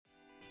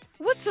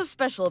What's so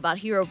special about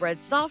Hero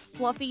Bread's soft,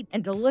 fluffy,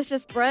 and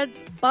delicious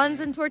breads, buns,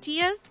 and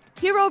tortillas?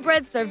 Hero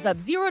Bread serves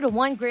up 0 to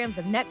 1 grams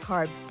of net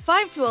carbs,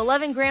 5 to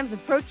 11 grams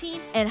of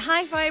protein, and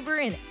high fiber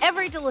in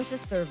every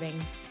delicious serving.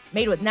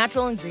 Made with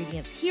natural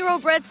ingredients, Hero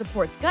Bread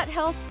supports gut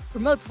health,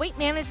 promotes weight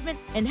management,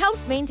 and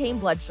helps maintain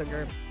blood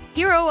sugar.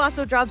 Hero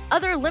also drops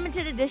other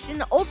limited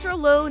edition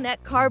ultra-low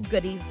net carb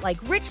goodies like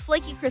rich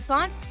flaky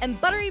croissants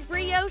and buttery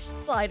brioche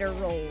slider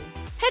rolls.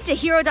 Head to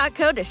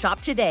hero.co to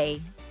shop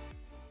today.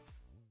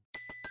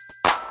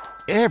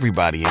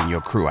 Everybody in your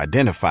crew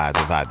identifies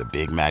as either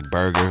Big Mac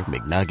Burger,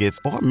 McNuggets,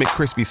 or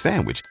McCrispy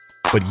Sandwich.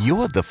 But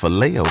you're the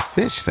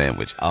Filet-O-Fish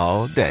Sandwich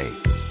all day.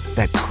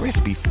 That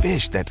crispy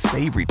fish, that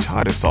savory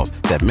tartar sauce,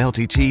 that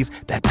melty cheese,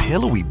 that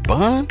pillowy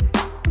bun.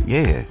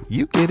 Yeah,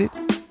 you get it.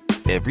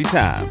 Every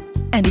time.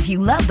 And if you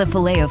love the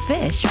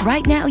Filet-O-Fish,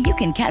 right now you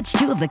can catch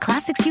 2 of the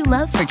classics you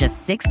love for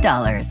just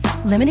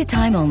 $6. Limited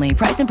time only.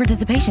 Price and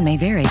participation may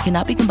vary.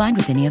 Cannot be combined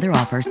with any other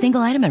offer.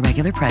 Single item at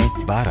regular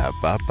price.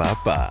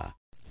 Ba-da-ba-ba-ba.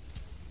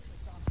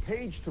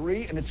 Page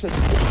 3, and it says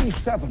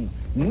 57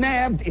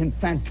 nabbed in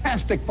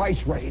fantastic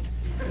vice raid.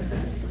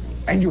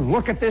 And you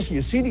look at this, and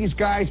you see these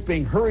guys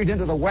being hurried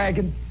into the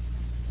wagon.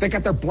 They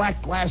got their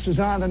black glasses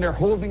on, and they're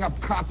holding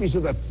up copies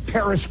of the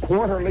Paris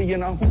Quarterly, you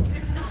know.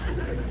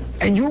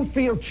 And you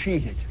feel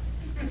cheated.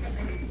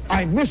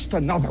 I missed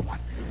another one.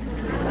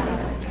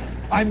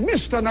 I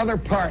missed another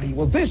party.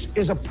 Well, this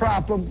is a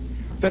problem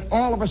that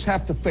all of us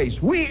have to face.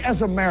 We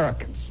as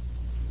Americans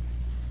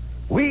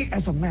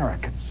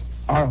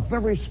are a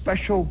very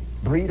special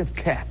breed of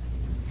cat.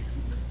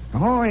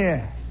 Oh,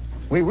 yeah,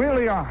 we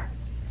really are.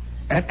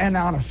 And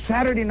on a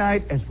Saturday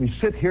night, as we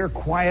sit here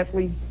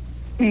quietly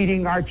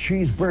eating our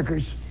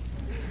cheeseburgers,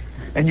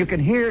 and you can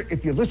hear,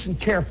 if you listen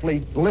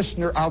carefully,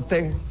 listener out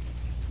there,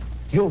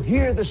 you'll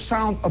hear the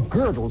sound of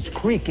girdles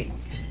creaking.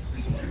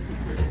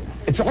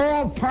 It's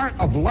all part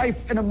of life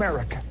in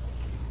America.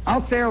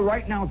 Out there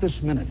right now at this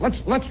minute.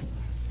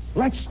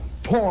 Let's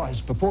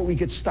pause before we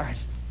get started.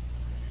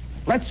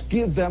 Let's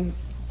give them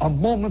a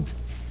moment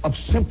of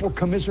simple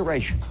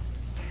commiseration.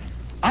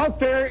 Out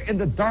there in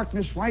the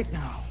darkness right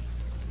now,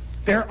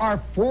 there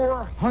are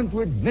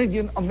 400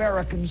 million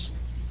Americans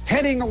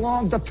heading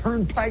along the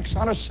turnpikes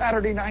on a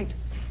Saturday night,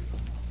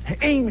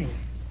 aiming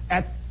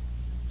at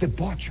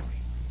debauchery.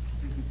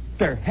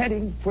 They're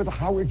heading for the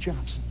Howard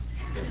Johnson.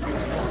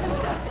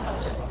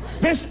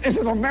 This is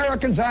an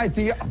American's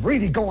idea of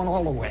really going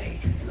all the way.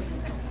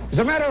 As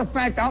a matter of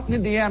fact, out in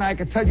Indiana, I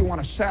can tell you on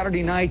a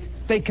Saturday night,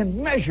 they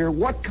can measure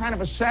what kind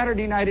of a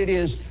Saturday night it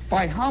is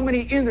by how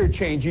many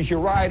interchanges you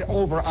ride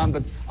over on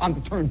the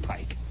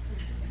turnpike.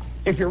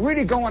 If you're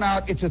really going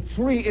out, it's a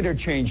 3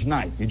 interchange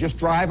night. You just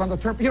drive on the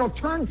turnpike. You know,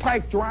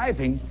 turnpike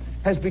driving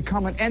has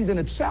become an end in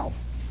itself.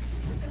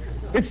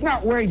 It's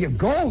not where you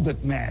go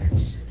that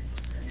matters.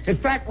 In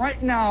fact,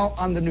 right now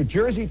on the New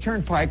Jersey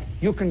Turnpike,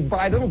 you can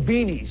buy little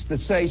beanies that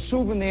say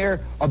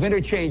souvenir of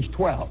interchange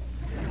 12.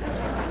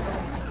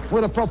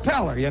 With a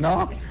propeller, you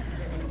know.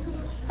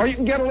 Or you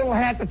can get a little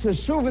hat that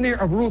says souvenir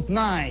of Route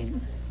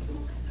 9.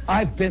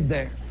 I've been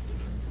there.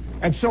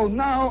 And so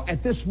now,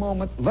 at this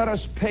moment, let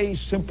us pay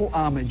simple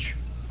homage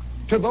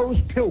to those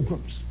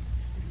pilgrims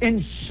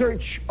in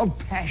search of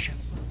passion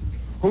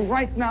who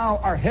right now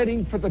are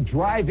heading for the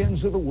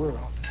drive-ins of the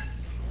world,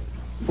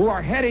 who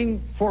are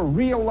heading for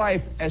real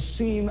life as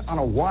seen on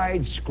a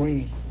wide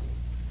screen,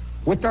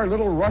 with their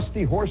little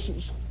rusty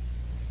horses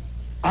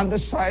on the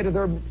side of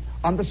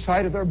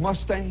their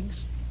Mustangs.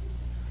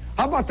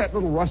 How about that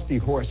little rusty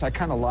horse? I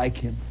kind of like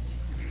him.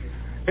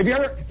 Have you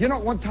ever,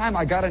 one time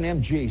I got an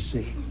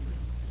MGC,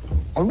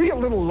 a real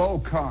little low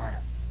car.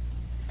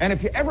 And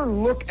if you ever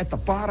look at the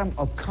bottom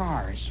of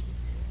cars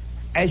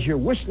as you're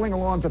whistling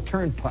along the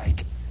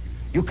turnpike,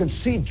 you can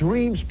see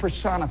dreams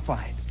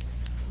personified.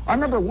 I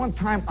remember one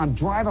time I'm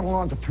driving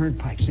along the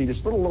turnpike, see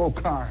this little low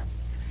car,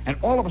 and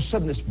all of a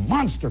sudden this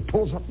monster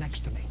pulls up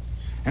next to me.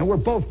 And we're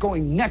both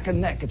going neck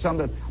and neck. It's on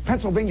the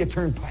Pennsylvania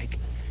Turnpike.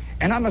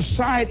 And on the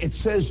side it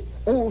says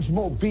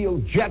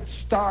Oldsmobile Jet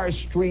Star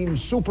Stream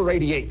Super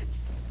 88.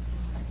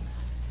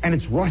 And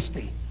it's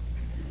rusty.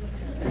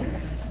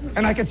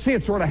 And I can see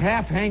it sort of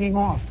half hanging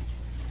off.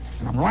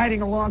 And I'm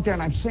riding along there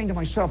and I'm saying to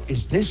myself,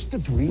 is this the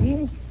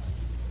dream?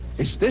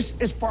 Is this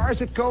as far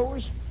as it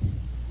goes?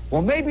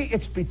 Well, maybe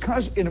it's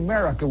because in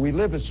America we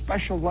live a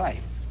special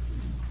life.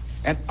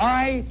 And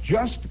I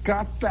just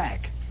got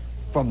back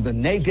from the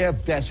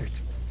Negev Desert.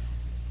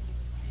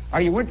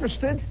 Are you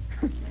interested?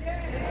 All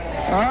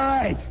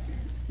right.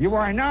 You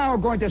are now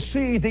going to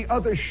see the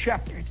other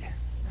shepherd.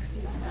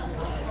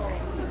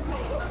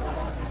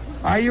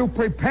 Are you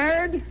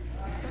prepared?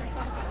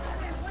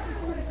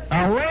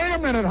 Now, wait a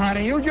minute,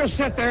 honey. You just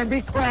sit there and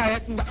be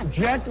quiet and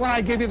object while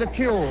I give you the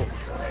cue.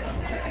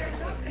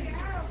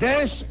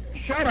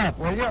 Shut up,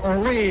 will you, or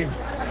leave.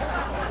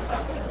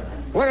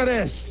 Look at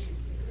this.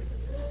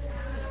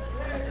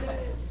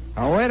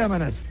 Now, wait a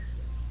minute.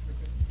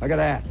 Look at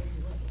that.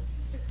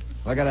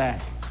 Look at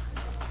that.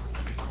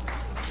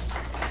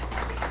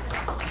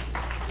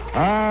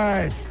 All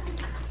right.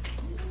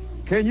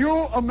 Can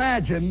you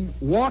imagine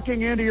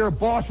walking into your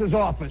boss's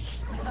office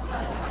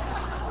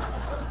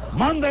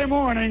Monday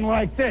morning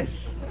like this.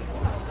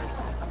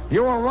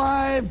 You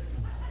arrive,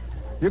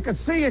 you can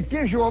see it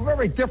gives you a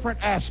very different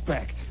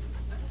aspect.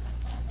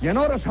 You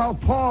notice how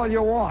tall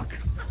you walk.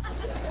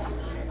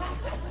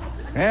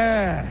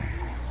 Yeah.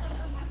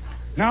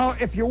 Now,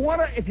 if you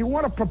want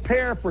to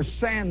prepare for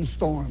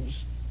sandstorms,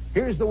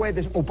 here's the way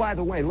this. Oh, by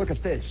the way, look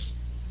at this.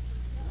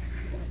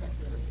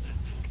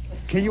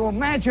 Can you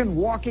imagine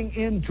walking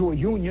into a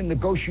union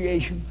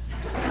negotiation?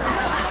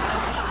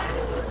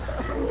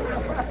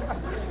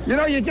 You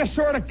know, you just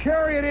sort of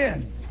carry it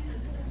in.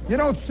 You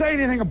don't say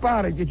anything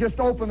about it. You just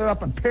open it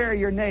up and pare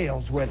your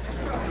nails with it.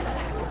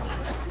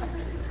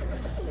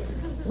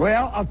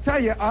 Well, I'll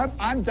tell you,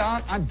 I'm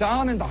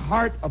down in the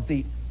heart of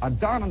the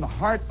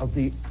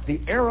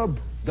Arab,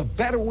 the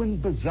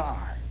Bedouin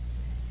Bazaar,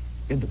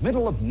 in the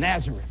middle of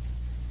Nazareth,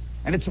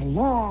 and it's a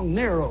long,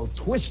 narrow,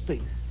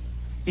 twisting,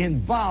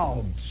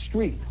 involved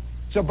street.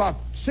 It's about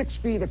 6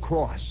 feet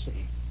across,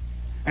 see?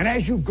 And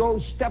as you go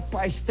step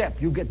by step,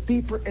 you get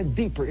deeper and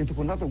deeper into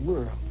another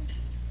world.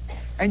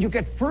 And you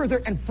get further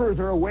and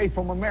further away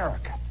from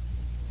America.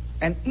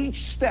 And each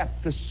step,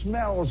 the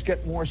smells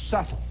get more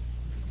subtle.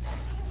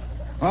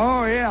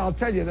 Oh, yeah, I'll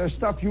tell you, there's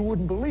stuff you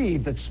wouldn't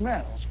believe that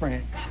smells,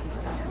 Frank.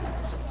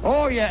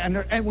 Oh, yeah,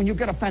 and when you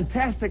get a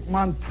fantastic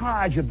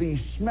montage of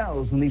these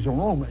smells and these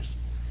aromas,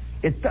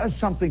 it does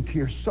something to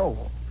your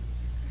soul.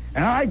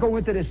 And I go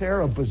into this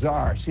Arab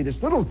bazaar, see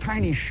this little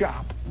tiny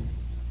shop.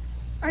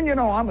 And you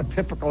know, I'm a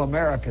typical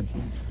American.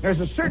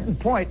 There's a certain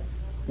point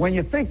when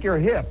you think you're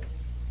hip,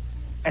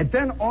 and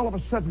then all of a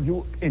sudden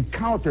you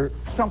encounter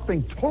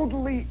something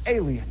totally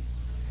alien,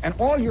 and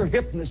all your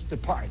hipness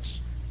departs.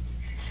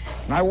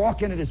 And I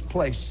walk into this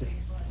place, see,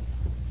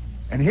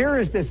 and here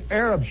is this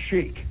Arab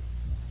sheik.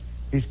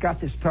 He's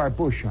got this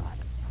tarbouch on.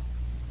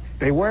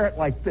 They wear it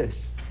like this.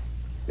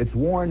 It's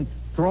worn,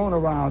 thrown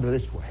around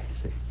this way,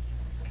 see.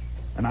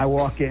 And I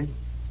walk in,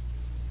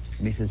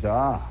 and he says,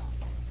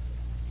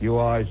 you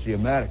are the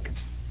American.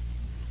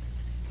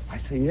 I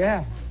say,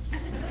 yeah.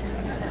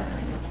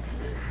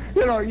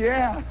 You know,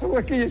 yeah,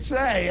 what can you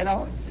say, you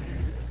know?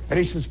 And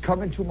he says,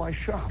 come into my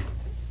shop.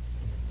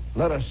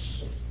 Let us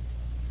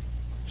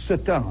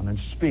sit down and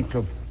speak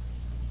of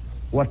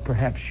what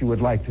perhaps you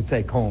would like to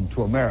take home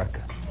to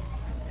America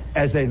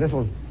as a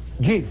little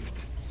gift.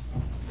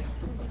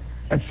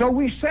 And so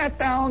we sat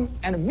down,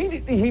 and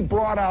immediately he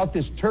brought out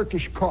this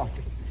Turkish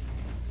coffee.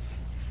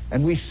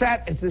 And we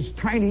sat at this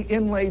tiny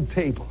inlaid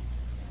table.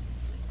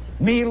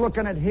 Me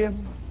looking at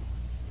him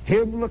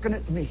looking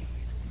at me.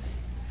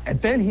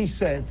 And then he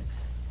said,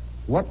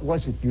 what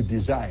was it you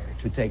desired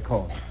to take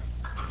home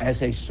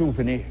as a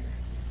souvenir?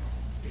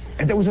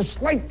 And there was a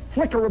slight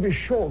flicker of his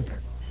shoulder.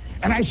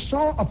 And I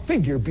saw a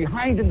figure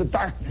behind in the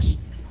darkness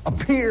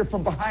appear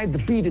from behind the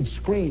beaded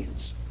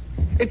screens.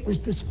 It was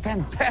this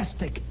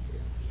fantastic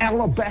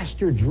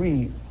alabaster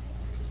dream.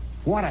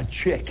 What a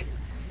chick.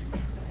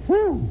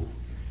 Woo!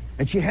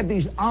 And she had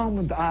these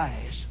almond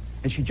eyes.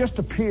 And she just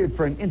appeared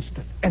for an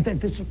instant and then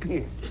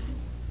disappeared.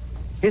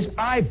 His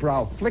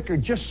eyebrow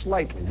flickered just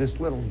slightly, this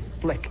little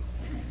flick.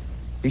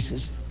 He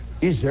says,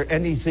 is there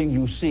anything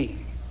you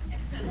see?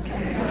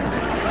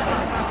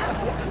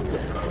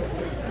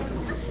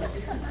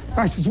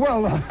 I says,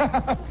 well,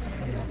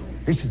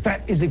 he says,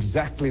 that is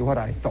exactly what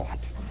I thought.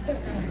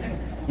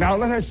 Now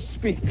let us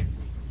speak.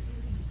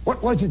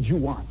 What was it you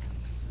want?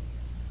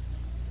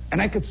 And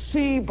I could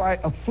see by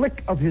a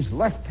flick of his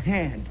left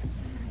hand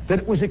that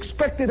it was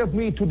expected of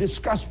me to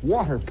discuss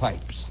water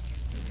pipes,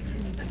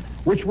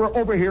 which were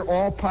over here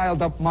all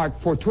piled up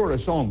marked for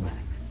tourists only.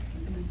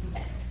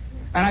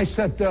 And I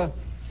said,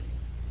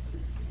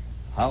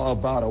 how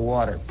about a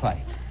water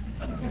pipe?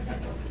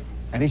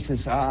 And he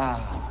says,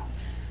 I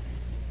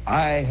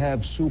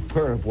have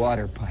superb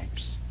water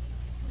pipes.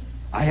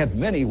 I have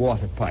many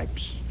water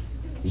pipes.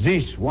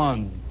 This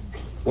one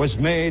was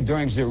made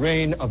during the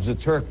reign of the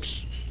Turks,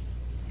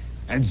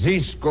 and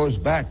this goes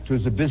back to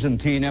the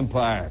Byzantine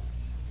Empire.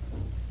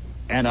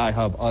 And I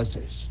have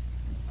others.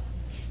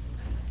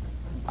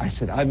 I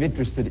said, I'm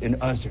interested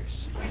in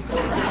others.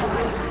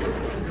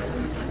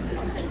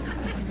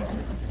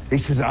 He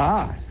says,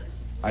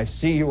 I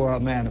see you are a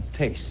man of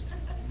taste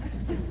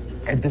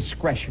and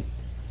discretion.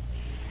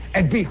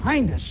 And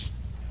behind us,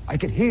 I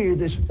could hear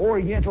this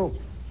Oriental,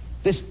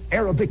 this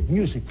Arabic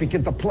music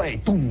begin to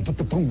play.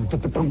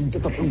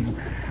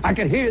 I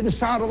could hear the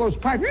sound of those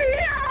pipes.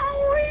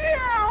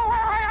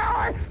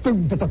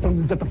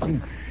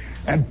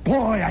 And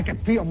boy, I could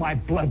feel my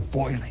blood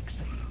boiling.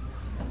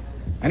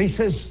 And he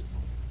says,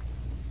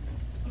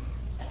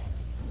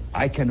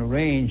 I can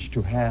arrange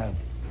to have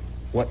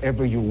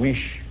whatever you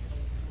wish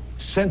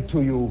sent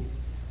to you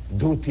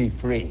duty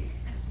free.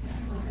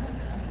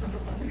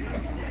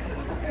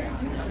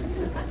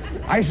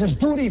 I says,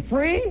 duty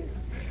free?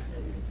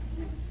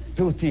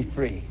 Duty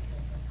free.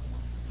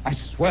 I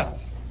says, well.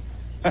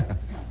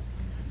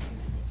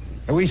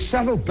 And we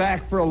settled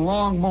back for a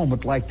long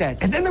moment like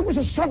that. And then there was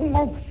a sudden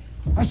moment,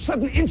 a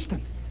sudden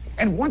instant.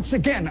 And once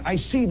again, I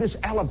see this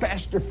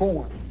alabaster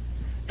form.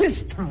 This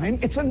time,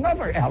 it's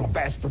another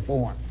alabaster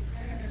form.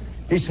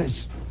 He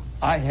says,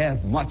 I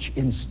have much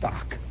in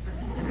stock.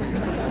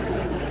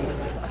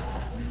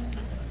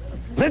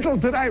 Little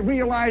did I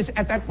realize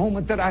at that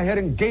moment that I had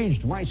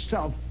engaged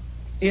myself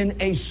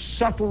in a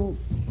subtle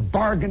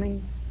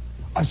bargaining,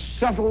 a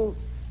subtle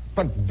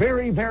but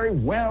very, very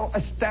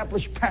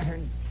well-established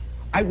pattern.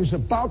 I was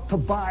about to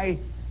buy,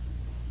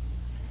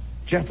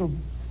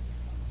 gentlemen,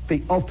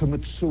 the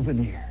ultimate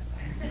souvenir.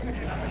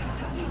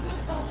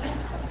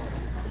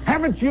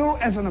 Haven't you,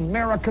 as an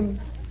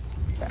American,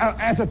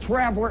 as a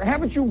traveler,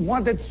 haven't you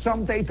wanted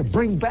someday to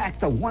bring back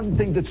the one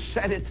thing that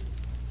said it?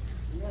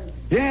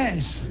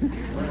 Yes.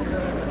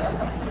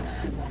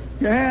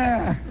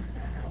 Yeah.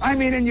 I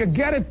mean, and you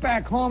get it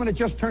back home and it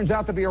just turns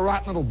out to be a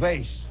rotten little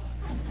vase.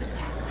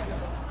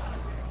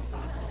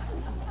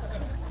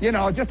 You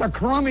know, just a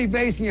crummy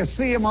vase, and you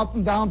see them up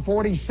and down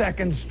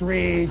 42nd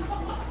Street.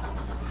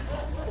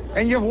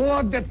 And you've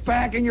lugged it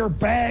back in your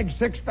bag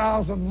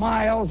 6,000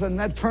 miles, and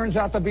that turns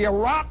out to be a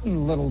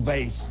rotten little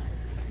vase.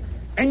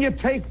 And you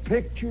take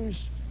pictures.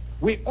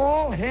 We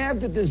all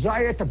have the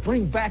desire to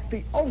bring back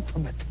the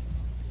ultimate.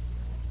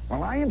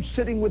 Well, I am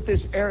sitting with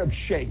this Arab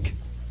sheikh,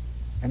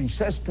 and he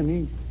says to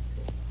me,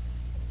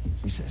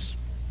 he says,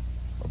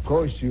 of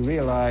course you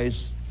realize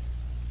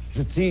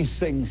that these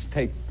things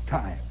take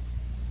time.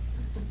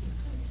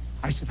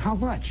 I said, how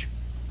much?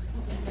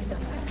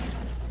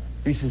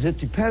 He says, it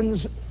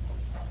depends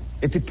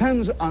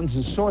on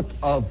the sort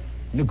of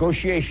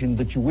negotiation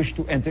that you wish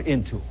to enter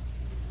into.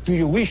 Do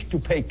you wish to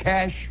pay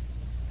cash,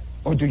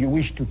 or do you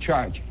wish to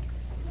charge it?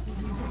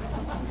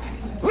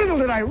 Little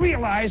did I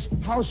realize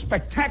how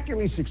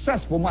spectacularly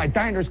successful my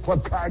Diners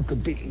Club card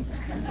could be.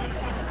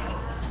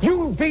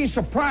 You'd be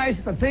surprised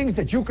at the things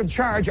that you can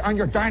charge on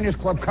your Diners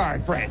Club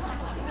card, friends.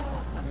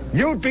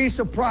 You'd be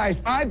surprised.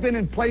 I've been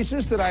in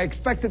places that I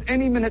expected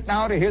any minute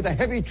now to hear the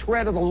heavy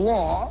tread of the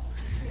law,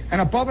 and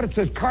above it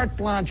says carte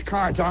blanche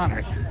cards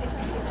honored.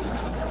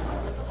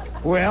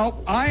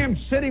 Well, I am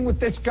sitting with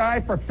this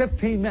guy for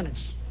 15 minutes,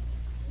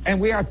 and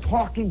we are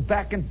talking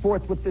back and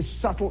forth with this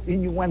subtle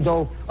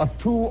innuendo of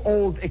two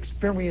old,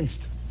 experienced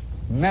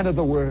men of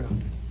the world,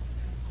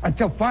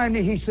 until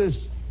finally he says,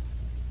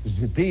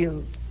 the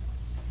deal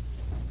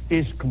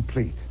is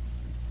complete.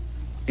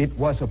 It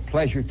was a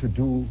pleasure to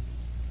do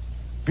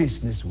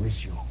business with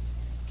you.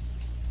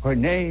 Her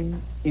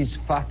name is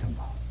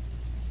Fatima.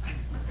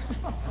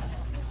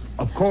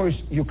 Of course,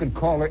 you can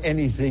call her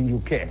anything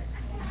you care.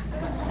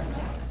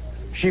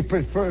 She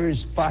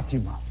prefers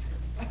Fatima.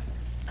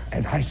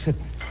 And I said,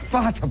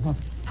 Fatima?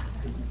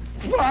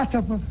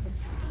 Fatima?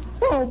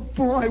 Oh,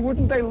 boy,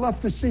 wouldn't they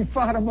love to see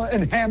Fatima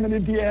in Hammond,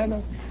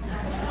 Indiana?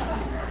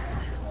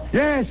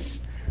 Yes,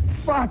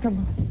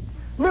 Fatima.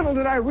 Little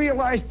did I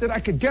realize that I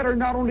could get her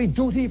not only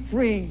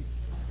duty-free,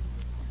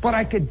 but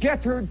I could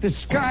get her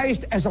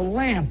disguised as a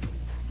lamp.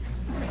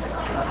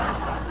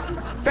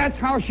 That's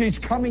how she's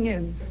coming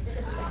in.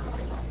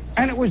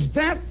 And it was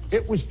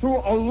through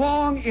a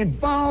long,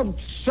 involved,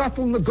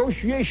 subtle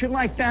negotiation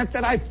like that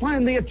I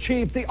finally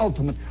achieved the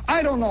ultimate.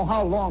 I don't know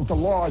how long the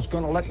law is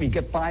going to let me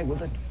get by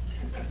with it.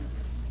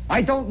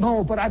 I don't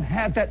know, but I've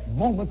had that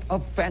moment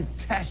of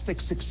fantastic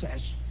success.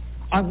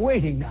 I'm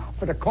waiting now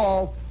for the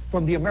call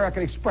from the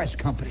American Express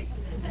Company.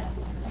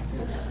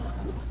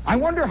 I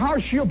wonder how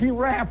she'll be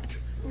wrapped.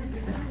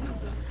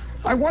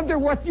 I wonder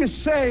what you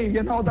say,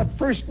 that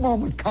first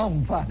moment.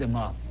 Come,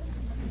 Fatima.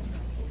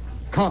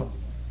 Come.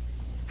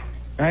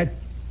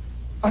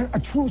 A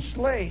true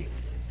slave.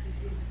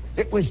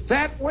 It was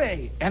that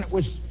way, and it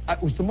was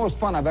the most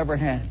fun I've ever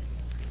had.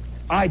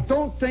 I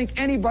don't think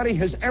anybody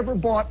has ever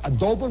bought a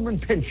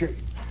Doberman Pinscher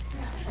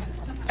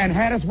and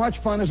had as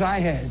much fun as I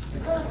had.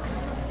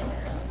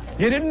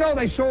 You didn't know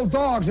they sold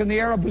dogs in the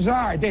Arab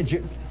Bazaar, did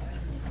you?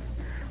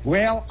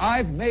 Well,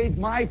 I've made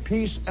my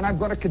peace, and I'm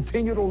going to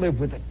continue to live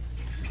with it.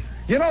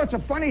 It's a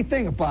funny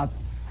thing about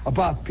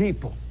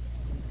people.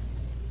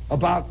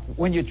 About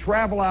when you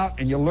travel out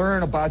and you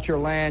learn about your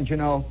land,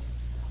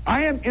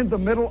 I am in the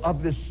middle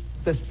of this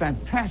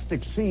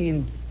fantastic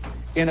scene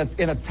in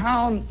a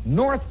town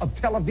north of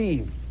Tel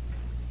Aviv.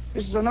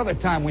 This is another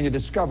time when you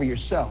discover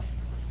yourself.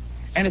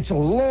 And it's a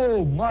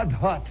low mud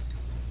hut.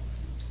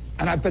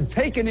 And I've been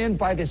taken in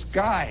by this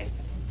guy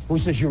who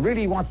says, you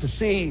really want to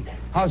see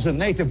how the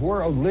native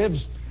world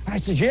lives? And I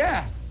said,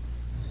 yeah.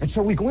 And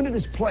so we go into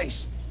this place.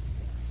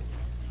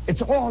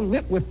 It's all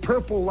lit with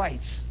purple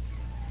lights.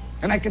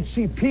 And I can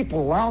see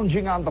people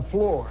lounging on the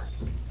floor.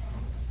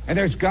 And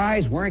there's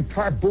guys wearing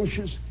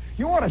tarbooshes.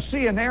 You ought to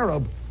see an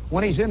Arab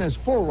when he's in his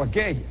full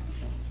regalia.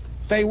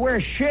 They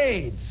wear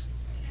shades.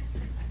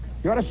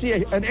 You ought to see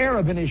an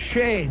Arab in his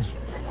shades.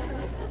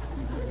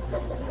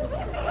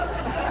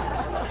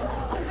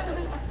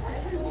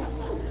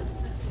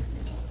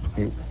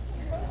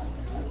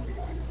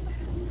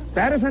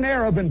 That is an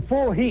Arab in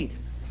full heat.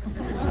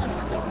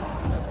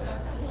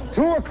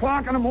 2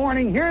 o'clock in the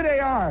morning, here they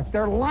are.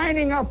 They're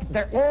lining up.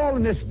 They're all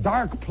in this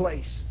dark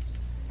place.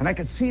 And I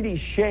can see these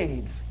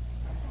shades.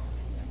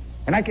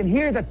 And I can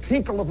hear the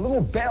tinkle of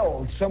little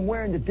bells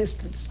somewhere in the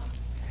distance.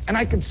 And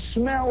I can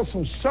smell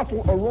some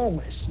subtle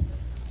aromas,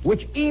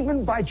 which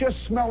even by just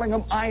smelling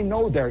them, I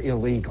know they're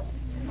illegal.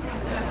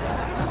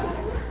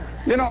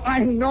 You know, I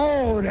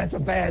know that's a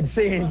bad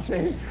scene,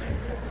 see?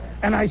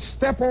 And I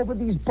step over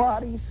these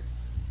bodies.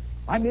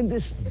 I'm in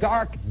this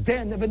dark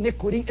den of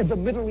iniquity in the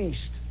Middle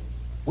East.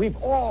 We've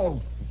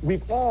all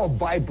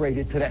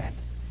vibrated to that.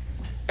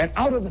 And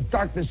out of the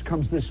darkness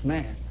comes this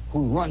man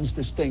who runs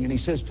this thing, and he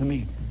says to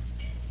me,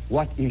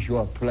 "What is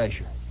your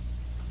pleasure?"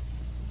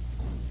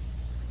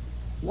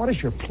 What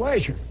is your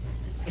pleasure?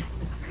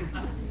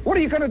 What are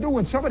you going to do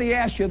when somebody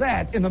asks you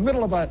that in the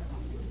middle of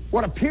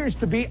what appears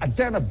to be a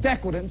den of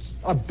decadence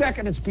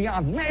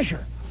beyond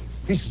measure?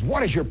 He says,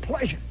 "What is your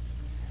pleasure?"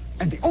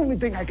 And the only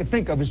thing I could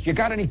think of is, "You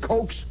got any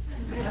Cokes?"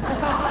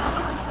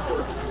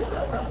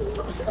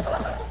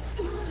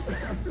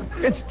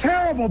 It's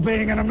terrible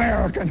being an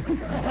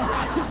American.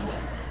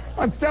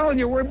 I'm telling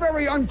you, we're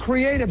very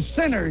uncreative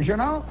sinners, you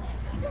know?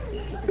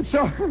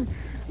 So,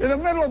 in the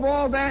middle of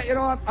all that, you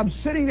know, I'm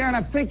sitting there and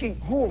I'm thinking,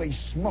 holy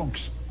smokes.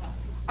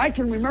 I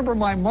can remember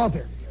my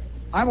mother.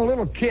 I'm a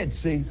little kid,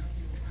 see?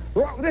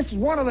 Well, this is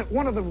one of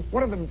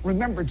the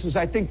remembrances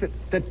I think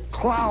that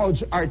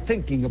clouds are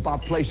thinking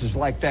about places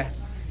like that.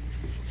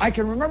 I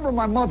can remember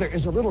my mother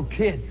as a little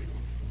kid.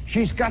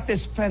 She's got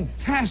this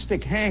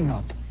fantastic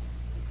hang-up.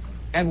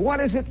 And what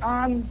is it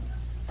on?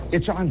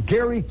 It's on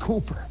Gary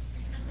Cooper.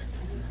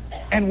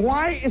 And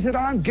why is it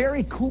on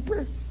Gary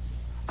Cooper?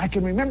 I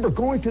can remember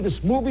going to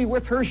this movie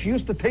with her. She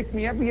used to take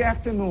me every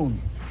afternoon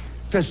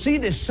to see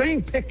this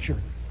same picture.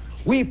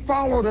 We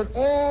followed it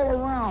all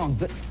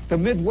around the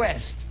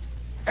Midwest.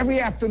 Every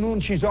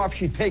afternoon she's off,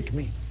 she'd take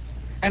me.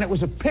 And it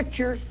was a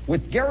picture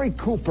with Gary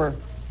Cooper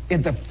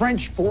in the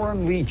French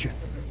Foreign Legion.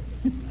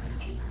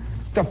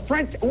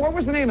 What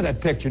was the name of that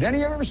picture? Did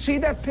any of you ever see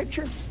that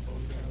picture?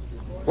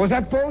 Was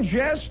that Beau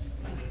Geste?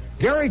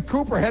 Gary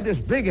Cooper had this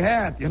big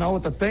hat, you know,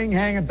 with the thing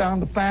hanging down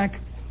the back.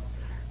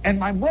 And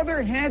my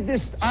mother had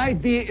this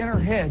idea in her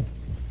head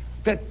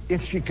that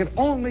if she could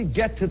only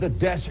get to the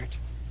desert,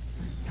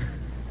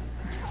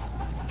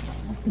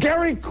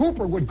 Gary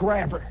Cooper would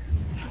grab her.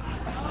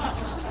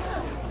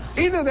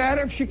 Either that,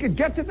 or if she could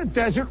get to the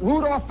desert,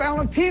 Rudolph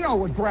Valentino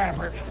would grab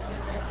her.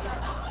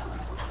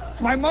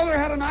 My mother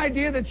had an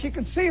idea that she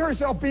could see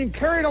herself being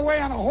carried away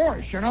on a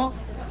horse, you know,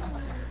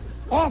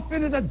 off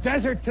into the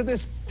desert to this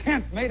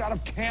tent made out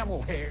of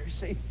camel hair,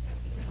 see?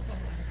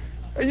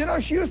 And, you know,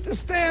 she used to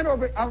stand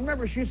over, I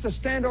remember she used to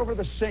stand over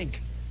the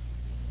sink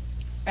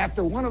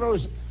after one of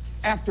those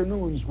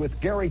afternoons with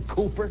Gary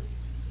Cooper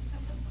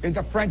in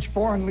the French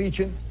Foreign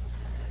Legion,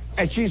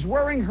 and she's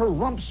wearing her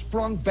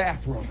rump-sprung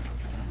bathrobe.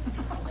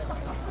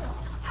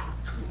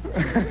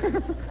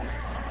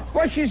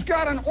 Well, she's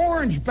got an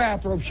orange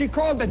bathrobe. She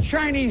called the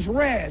Chinese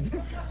red.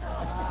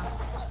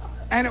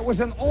 And it was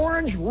an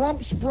orange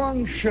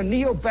rump-sprung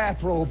chenille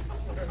bathrobe.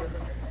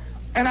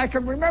 And I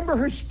can remember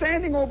her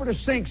standing over the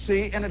sink,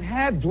 see, and it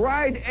had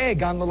dried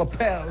egg on the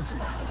lapels.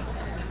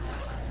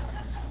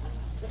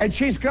 And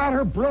she's got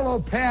her Brillo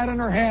pad in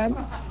her hand.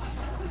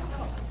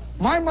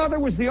 My mother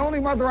was the only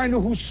mother I knew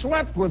who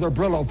slept with her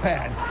Brillo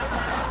pad.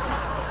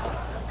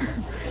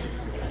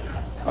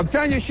 I'm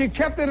telling you, she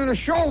kept it in a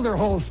shoulder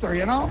holster,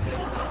 you know?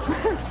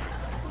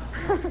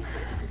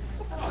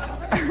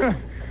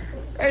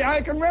 Hey,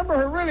 I can remember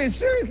her, really,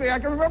 seriously, I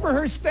can remember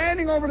her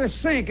standing over the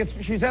sink.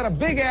 She's had a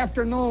big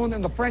afternoon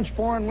in the French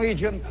Foreign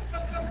Legion,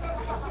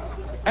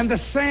 and the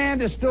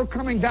sand is still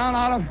coming down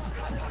out of...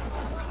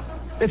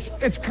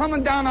 It's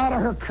coming down out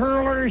of her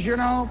curlers, you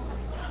know?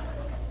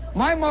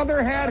 My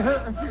mother had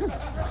her...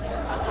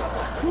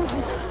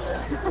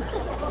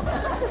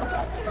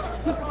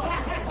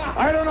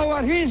 I don't know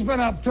what he's been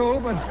up to,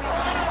 but...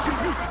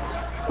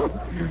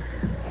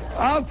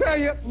 I'll tell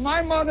you,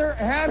 my mother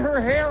had her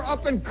hair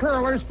up in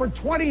curlers for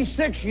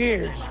 26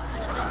 years.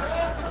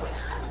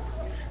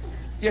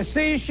 You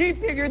see, she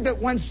figured that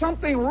when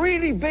something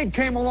really big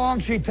came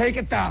along, she'd take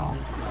it down.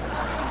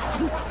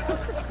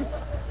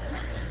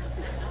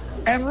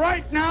 And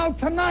right now,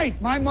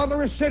 tonight, my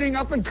mother is sitting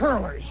up in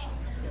curlers.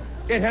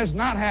 It has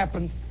not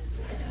happened.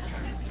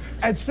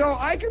 And so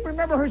I can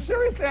remember her,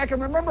 seriously, I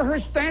can remember her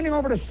standing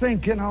over the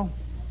sink, you know,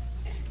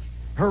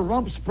 her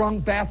rump-sprung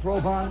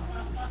bathrobe on.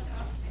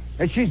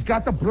 And she's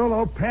got the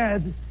Brillo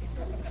pad.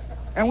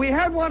 And we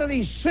had one of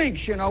these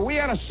sinks, you know. We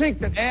had a sink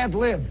that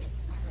ad-libbed.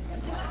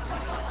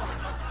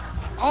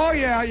 Oh,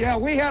 yeah.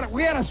 We had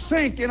a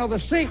sink, you know, the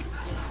sink.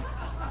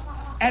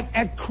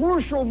 At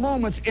crucial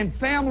moments in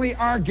family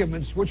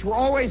arguments, which were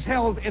always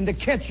held in the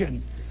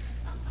kitchen,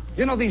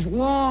 you know, these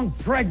long,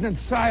 pregnant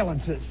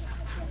silences.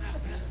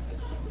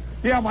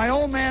 Yeah, my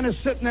old man is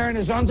sitting there in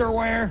his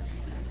underwear.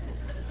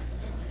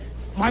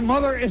 My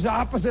mother is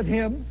opposite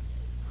him.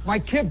 My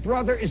kid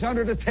brother is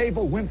under the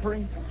table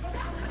whimpering.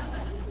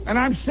 And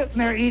I'm sitting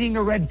there eating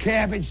the red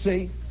cabbage,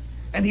 see?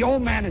 And the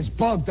old man is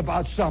bugged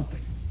about something.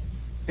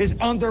 His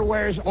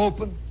underwear's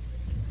open.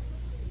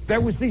 There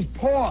was these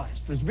pause.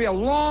 There'd be a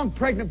long,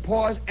 pregnant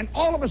pause, and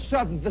all of a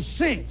sudden, the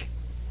sink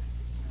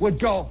would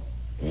go...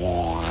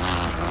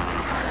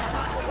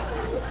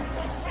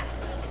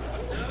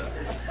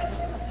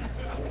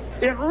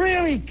 It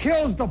really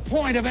kills the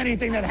point of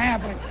anything that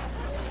happened.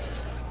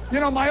 You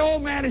know, my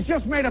old man has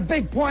just made a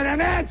big point, and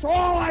that's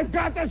all I've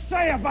got to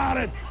say about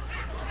it.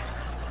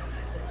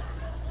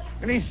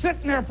 And he's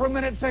sitting there for a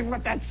minute saying,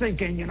 let that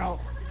sink in, you know.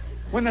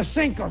 When the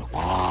sink goes,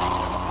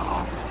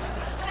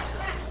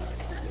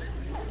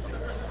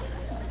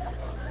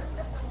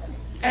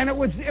 and it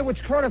would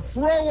sort of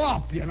throw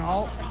up, you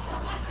know.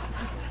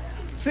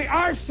 See,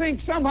 our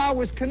sink somehow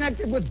was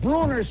connected with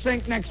Bruner's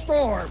sink next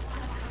door.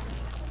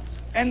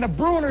 And the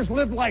Bruners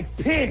lived like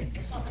pigs.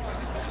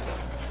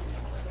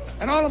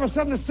 And all of a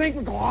sudden the sink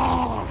would go,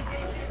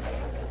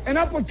 and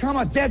up would come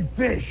a dead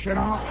fish, you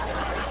know.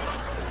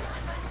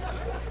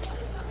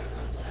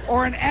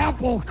 Or an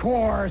apple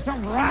core or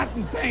some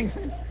rotten thing.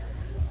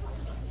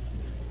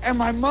 And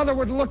my mother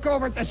would look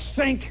over at the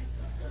sink,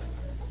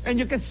 and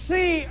you could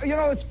see, you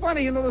know, it's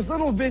funny, you know, those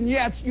little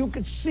vignettes, you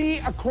could see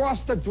across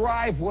the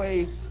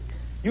driveway,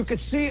 you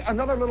could see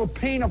another little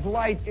pane of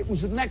light. It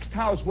was the next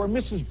house where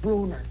Mrs.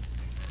 Bruner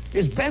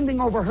is bending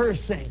over her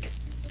sink.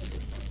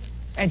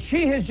 And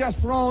she has just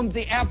thrown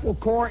the apple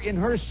core in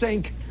her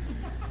sink,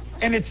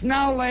 and it's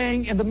now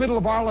laying in the middle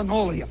of our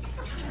linoleum.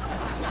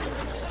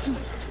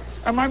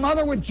 And my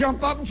mother would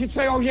jump up and she'd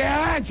say, oh,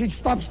 yeah, and she'd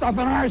stuff in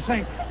our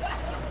sink,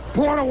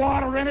 pour the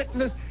water in it,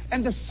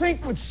 and the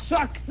sink would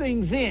suck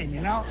things in,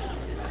 you know.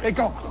 They'd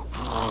go,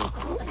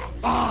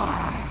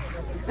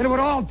 and it would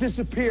all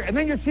disappear. And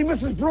then you'd see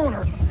Mrs.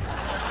 Bruner.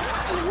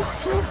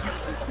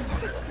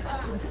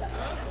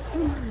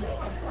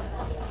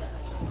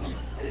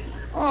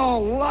 Oh,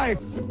 life,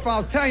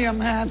 I'll tell you,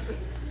 man.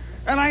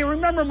 And I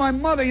remember my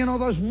mother, you know,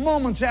 those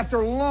moments after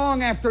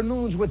long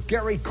afternoons with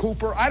Gary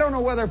Cooper. I don't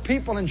know whether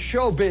people in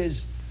showbiz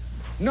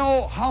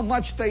know how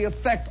much they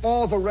affect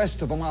all the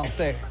rest of them out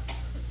there.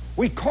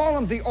 We call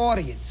them the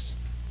audience,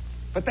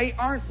 but they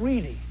aren't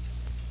really.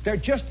 They're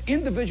just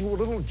individual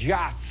little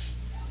jots,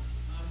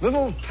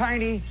 little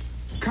tiny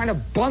kind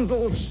of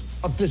bundles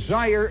of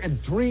desire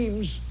and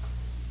dreams,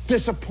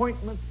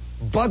 disappointment,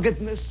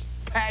 buggedness,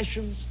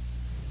 passions.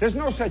 There's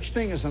no such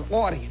thing as an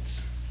audience.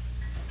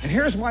 And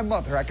here's my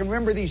mother. I can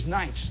remember these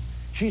nights.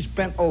 She's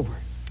bent over.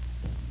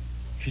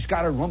 She's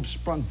got her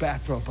rump-sprung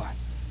bathrobe on.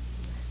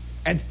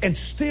 And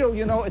still,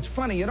 you know, it's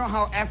funny. You know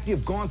how after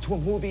you've gone to a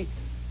movie,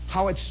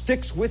 how it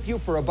sticks with you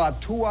for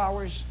about 2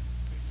 hours?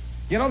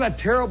 You know that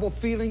terrible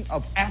feeling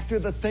of after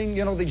the thing,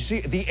 you know, that you see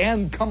the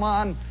end come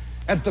on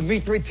and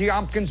Dmitri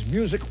Tiomkin's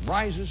music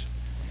rises?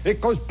 It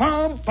goes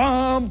bum,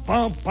 bum,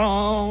 bum,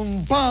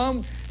 bum,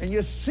 bum. And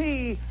you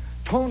see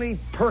Tony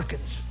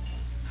Perkins,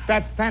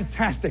 that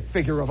fantastic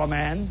figure of a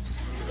man.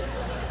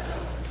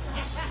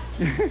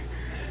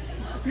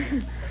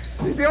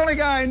 He's the only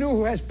guy I knew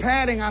who has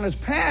padding on his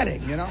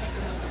padding, you know.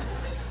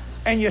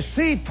 And you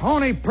see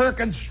Tony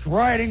Perkins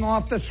striding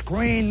off the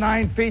screen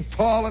 9 feet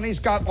tall, and he's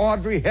got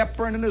Audrey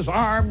Hepburn in his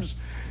arms,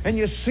 and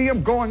you see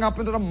him going up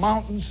into the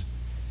mountains,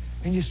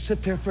 and you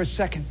sit there for a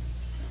second,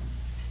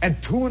 and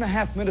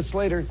 2.5 minutes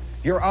later,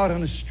 you're out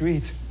on the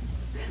street.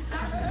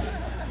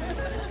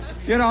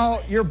 You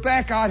know, you're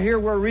back out here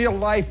where real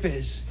life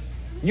is.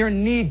 You're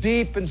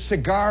knee-deep in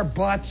cigar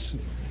butts.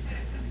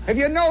 Have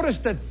you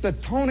noticed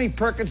that Tony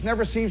Perkins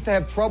never seems to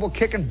have trouble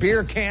kicking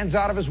beer cans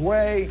out of his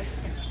way?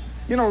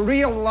 You know,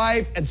 real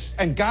life,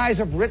 and guys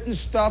have written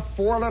stuff,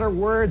 4-letter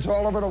words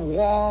all over the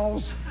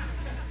walls.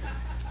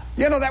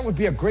 You know, that would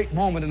be a great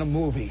moment in a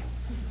movie.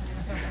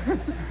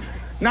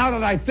 Now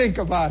that I think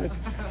about it.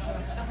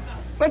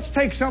 Let's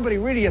take somebody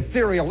really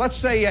ethereal. Let's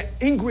say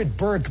Ingrid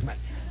Bergman.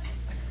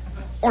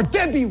 Or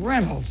Debbie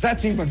Reynolds.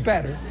 That's even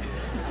better.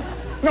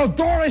 No,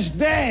 Doris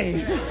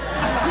Day.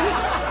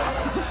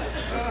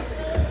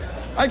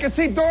 I can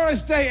see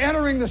Doris Day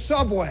entering the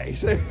subway.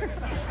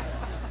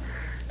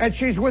 And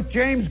she's with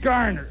James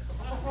Garner.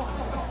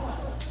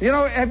 You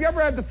know, have you ever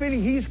had the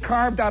feeling he's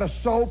carved out of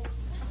soap?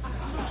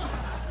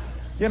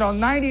 You know,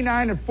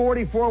 99 and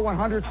 44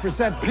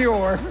 100%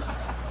 pure.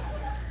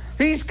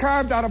 He's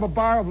carved out of a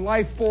bar of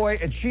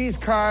Lifebuoy, and she's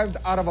carved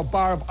out of a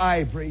bar of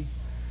Ivory.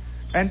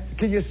 And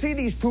can you see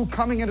these two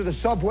coming into the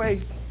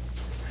subway?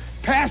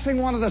 Passing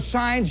one of the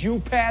signs you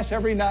pass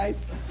every night.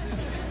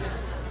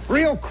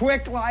 Real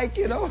quick, like,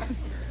 you know.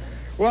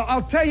 Well,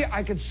 I'll tell you,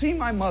 I can see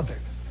my mother.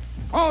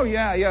 Oh,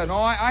 yeah. No,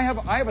 I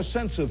have a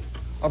sense of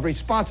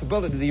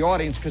responsibility to the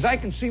audience, because I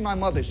can see my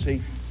mother,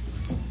 see.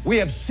 We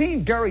have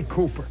seen Gary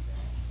Cooper.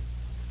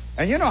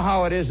 And you know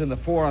how it is in the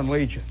Foreign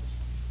Legion.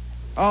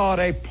 Oh,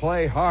 they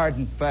play hard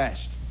and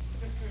fast.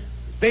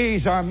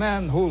 These are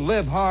men who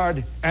live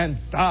hard and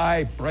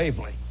die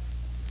bravely.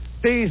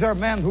 These are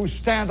men who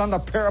stand on the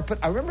parapet.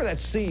 I remember that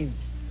scene.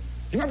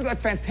 Do you remember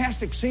that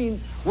fantastic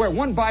scene where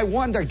one by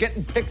one they're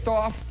getting picked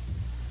off?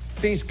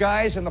 These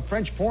guys in the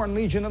French Foreign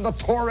Legion and the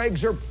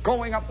Tuaregs are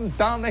going up and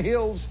down the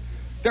hills.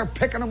 They're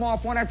picking them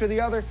off one after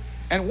the other.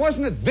 And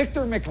wasn't it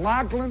Victor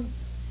McLaughlin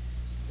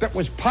that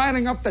was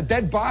piling up the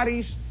dead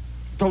bodies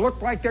to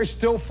look like they're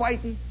still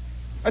fighting?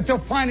 Until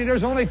finally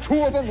there's only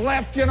 2 of them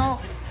left, you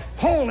know.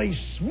 Holy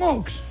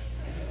smokes.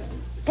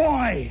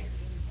 Boy.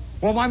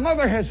 Well, my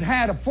mother has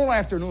had a full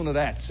afternoon of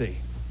that, see.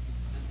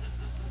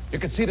 You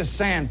could see the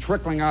sand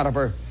trickling out of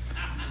her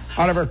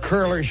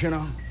curlers, you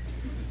know.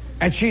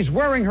 And she's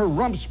wearing her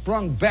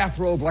rump-sprung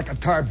bathrobe like a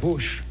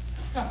tarbouche.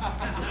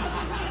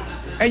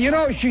 And you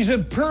know, she's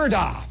in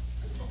Purda.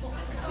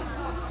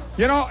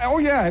 You know, oh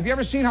yeah, have you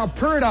ever seen how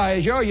Purda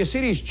is? You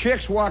see these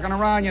chicks walking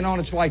around, you know,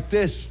 and it's like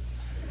this.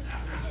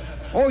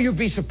 Oh, you'd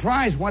be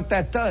surprised what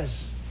that does.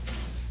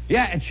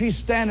 Yeah, and she's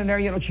standing there,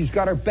 you know, she's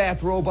got her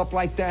bathrobe up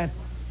like that.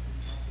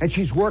 And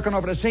she's working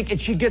over the sink,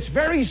 and she gets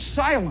very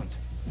silent.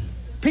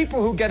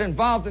 People who get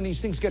involved in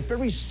these things get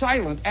very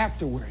silent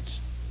afterwards.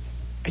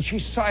 And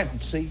she's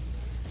silent, see?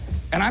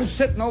 And I'm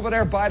sitting over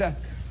there by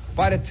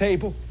the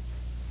table.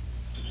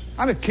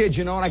 I'm a kid,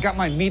 you know, and I got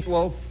my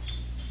meatloaf.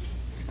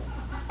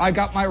 I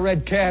got my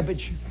red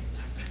cabbage.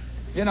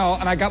 You know,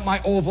 and I got my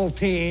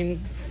Ovaltine.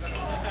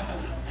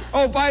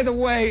 Oh, by the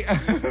way,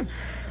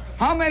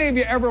 how many of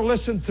you ever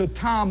listened to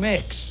Tom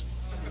Mix?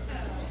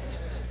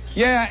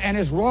 Yeah, and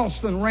his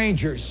Ralston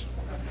Rangers.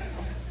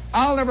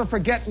 I'll never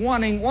forget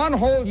wanting one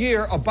whole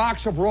year a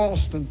box of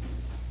Ralston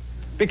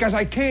because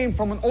I came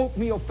from an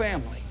oatmeal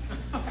family.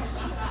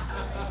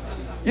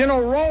 You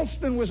know,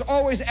 Ralston was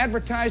always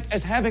advertised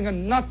as having a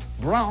nut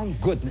brown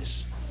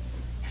goodness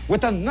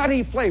with a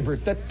nutty flavor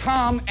that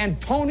Tom and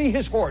Tony,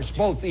 his horse,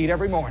 both eat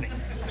every morning.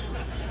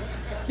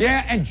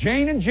 Yeah, and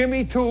Jane and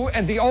Jimmy, too,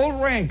 and the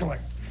old Wrangler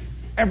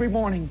every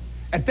morning.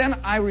 And then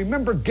I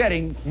remember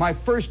getting my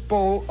first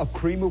bowl of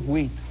cream of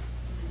wheat,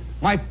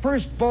 my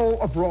first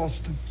bowl of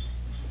Ralston.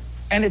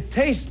 And it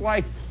tastes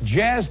like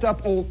jazzed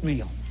up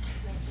oatmeal.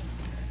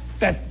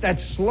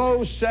 That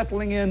slow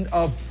settling in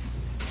of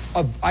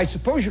I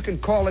suppose you can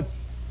call it,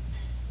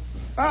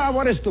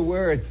 what is the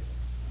word?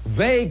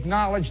 Vague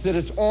knowledge that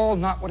it's all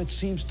not what it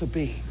seems to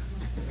be.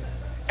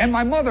 And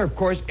my mother, of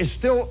course, is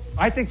still,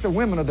 I think the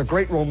women are the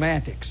great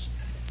romantics.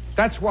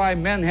 That's why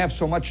men have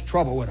so much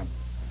trouble with them.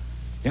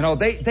 You know,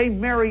 they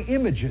marry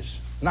images,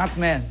 not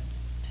men.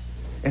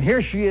 And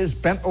here she is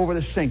bent over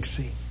the sink,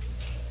 see?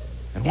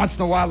 And once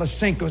in a while the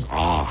sink goes,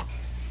 ah.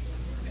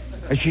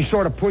 And she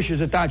sort of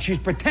pushes it down. She's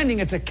pretending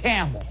it's a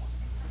camel.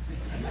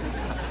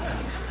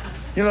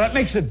 You know, that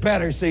makes it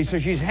better, see? So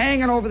she's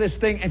hanging over this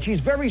thing, and she's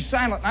very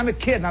silent. I'm a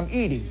kid, and I'm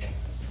eating.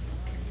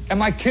 And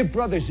my kid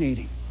brother's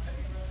eating.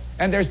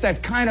 And there's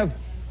that kind of,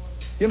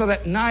 you know,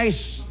 that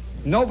nice,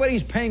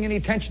 nobody's paying any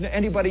attention to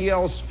anybody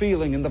else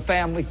feeling in the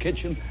family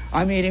kitchen.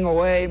 I'm eating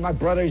away, my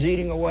brother's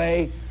eating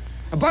away.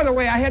 And by the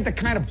way, I had the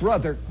kind of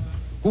brother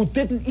who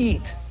didn't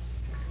eat.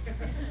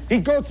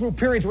 He'd go through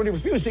periods when he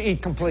refused to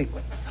eat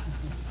completely.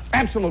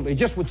 Absolutely,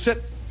 just would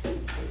sit.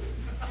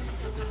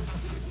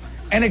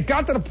 And it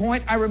got to the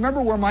point, I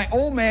remember where my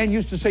old man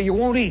used to say, "You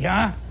won't eat,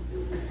 huh?"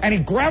 And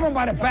he'd grab him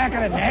by the back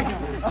of the neck.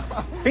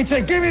 He'd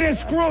say, "Give me this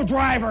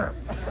screwdriver."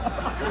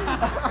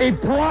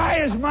 He'd pry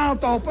his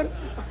mouth open,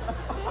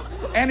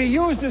 and he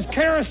used his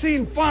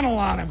kerosene funnel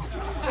on him.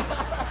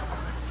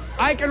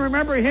 I can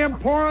remember him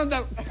pouring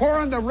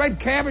the red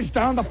cabbage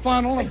down the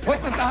funnel and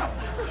putting it down.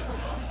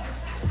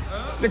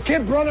 The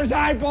kid brother's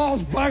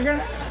eyeballs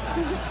bugging.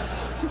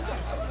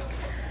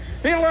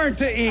 He learned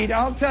to eat,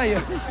 I'll tell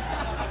you.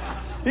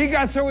 He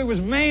got so he was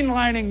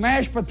mainlining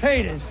mashed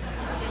potatoes.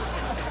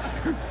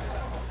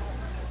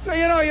 So,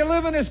 you know, you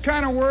live in this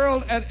kind of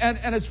world,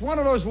 and it's one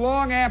of those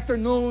long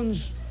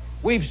afternoons.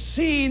 We've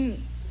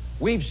seen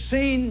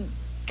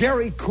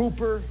Gary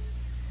Cooper,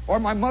 or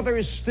my mother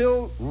is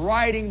still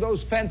riding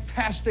those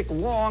fantastic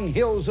long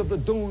hills of the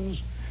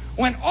dunes,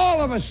 when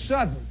all of a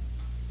sudden,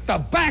 the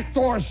back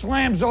door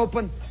slams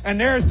open, and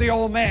there's the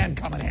old man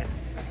coming in.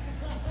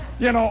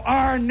 You know,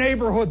 our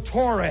neighborhood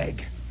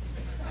Tuareg,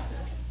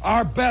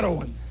 our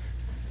Bedouin.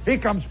 He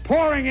comes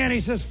pouring in,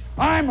 he says,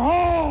 "I'm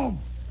home!"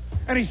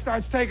 And he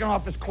starts taking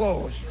off his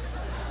clothes.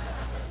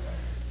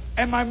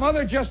 And my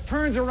mother just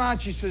turns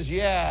around, she says,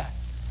 "Yeah."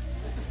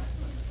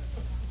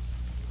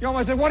 You know,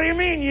 I said, "What do you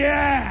mean,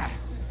 yeah?"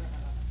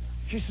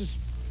 She says,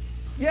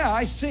 "Yeah,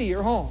 I see,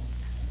 you're home.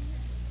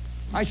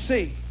 I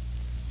see."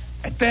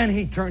 And then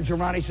he turns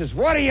around, he says,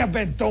 "What have you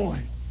been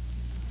doing?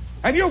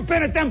 Have you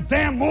been at them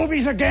damn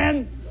movies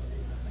again?"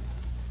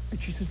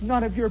 And she says,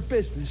 "None of your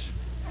business."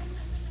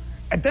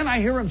 And then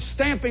I hear him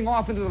stamping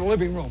off into the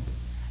living room.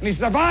 And he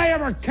says, "If I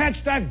ever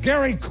catch that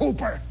Gary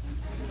Cooper,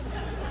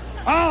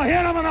 I'll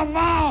hit him in the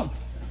mouth.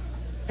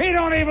 He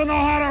don't even know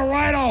how to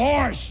ride a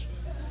horse."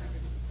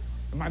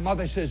 And my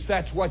mother says,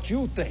 "That's what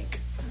you think."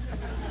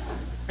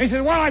 He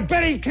says, "Well, I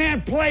bet he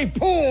can't play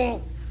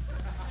pool."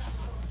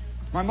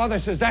 My mother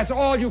says, "That's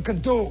all you can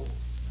do."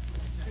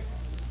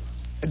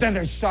 And then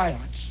there's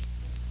silence.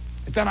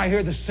 And then I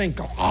hear the sink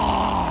go,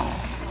 "Ah."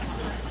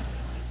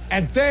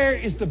 And there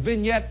is the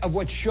vignette of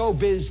what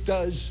showbiz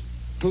does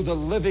to the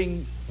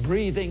living,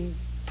 breathing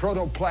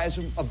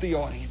protoplasm of the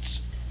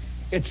audience.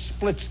 It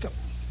splits them.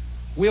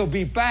 We'll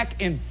be back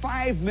in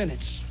 5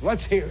 minutes.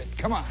 Let's hear it.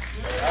 Come on.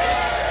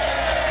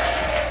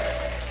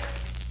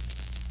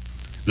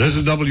 This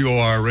is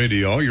WOR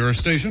Radio, your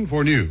station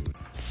for news.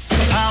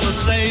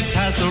 Palisades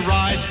has the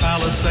rides,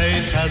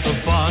 Palisades has the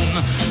fun.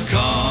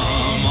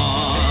 Come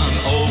on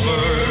over.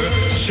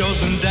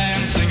 Shows and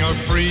dancing are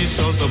free,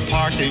 so's the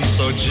parking,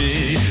 so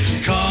gee.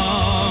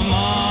 Come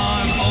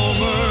on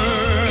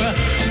over.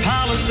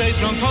 Palisades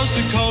from coast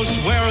to coast,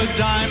 where a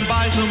dime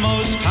buys the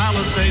most.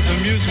 Palisades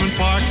Amusement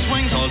Park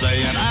swings all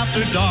day and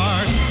after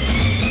dark.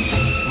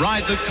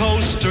 Ride the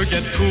coaster,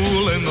 get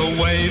cool in the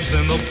waves,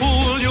 in the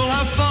pool, you'll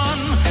have fun.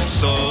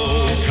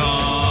 So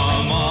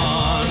come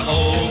on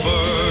over.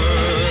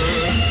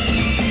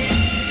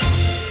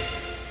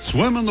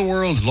 Swim in the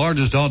world's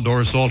largest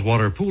outdoor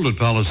saltwater pool at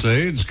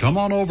Palisades. Come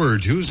on over.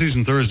 Tuesdays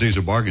and Thursdays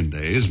are bargain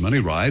days. Many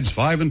rides,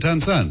 5 and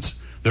 10 cents.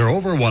 There are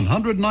over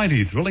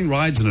 190 thrilling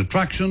rides and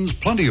attractions,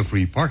 plenty of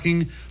free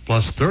parking,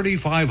 plus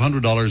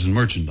 $3,500 in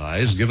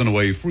merchandise given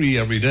away free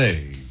every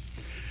day.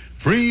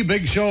 Free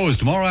big shows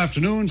tomorrow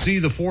afternoon. See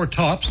the Four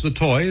Tops, the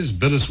Toys,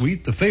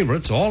 Bittersweet, the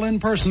Favorites, all in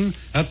person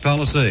at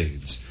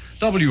Palisades.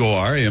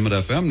 WOR, AM and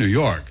FM, New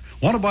York.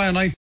 Want to buy a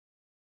night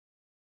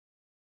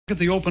at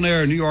the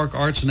open-air New York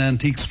Arts and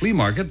Antiques Flea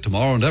Market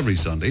tomorrow and every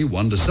Sunday,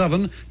 1 to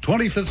 7,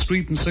 25th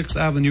Street and 6th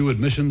Avenue,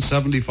 admission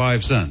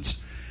 75 cents.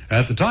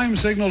 At the time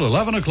signal,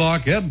 11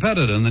 o'clock, Ed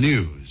Pettit in the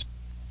news.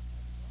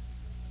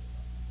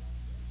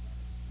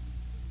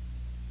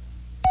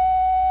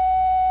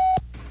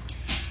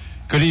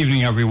 Good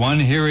evening, everyone.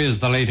 Here is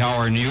the late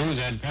hour news.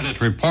 Ed Pettit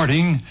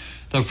reporting.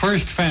 The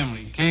first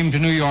family came to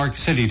New York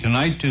City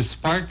tonight to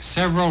spark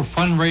several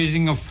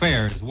fundraising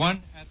affairs.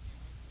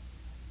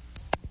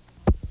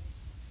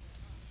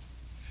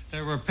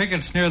 There were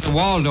pickets near the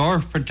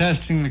Waldorf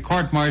protesting the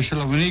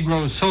court-martial of a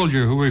Negro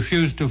soldier who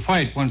refused to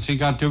fight once he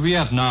got to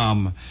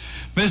Vietnam.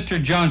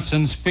 Mr.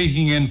 Johnson,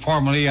 speaking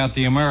informally at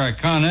the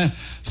Americana,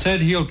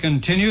 said he'll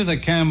continue the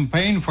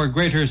campaign for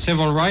greater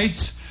civil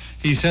rights.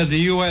 He said the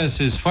U.S.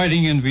 is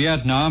fighting in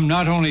Vietnam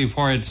not only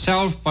for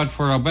itself, but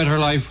for a better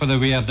life for the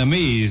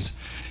Vietnamese.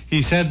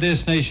 He said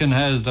this nation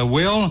has the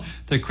will,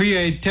 the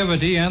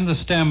creativity, and the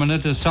stamina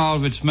to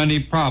solve its many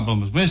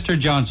problems. Mr.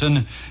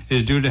 Johnson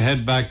is due to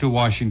head back to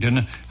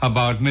Washington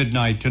about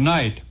midnight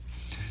tonight.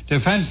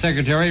 Defense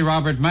Secretary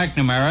Robert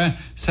McNamara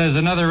says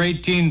another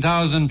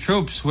 18,000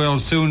 troops will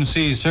soon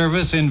see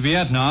service in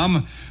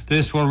Vietnam.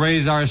 This will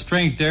raise our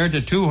strength there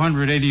to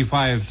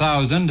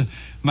 285,000.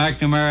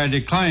 McNamara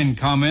declined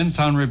comments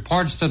on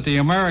reports that the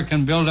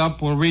American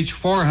buildup will reach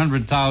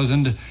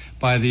 400,000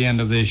 by the end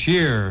of this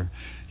year.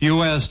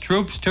 U.S.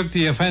 troops took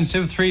the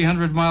offensive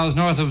 300 miles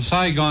north of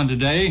Saigon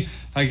today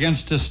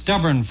against a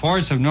stubborn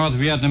force of North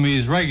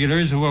Vietnamese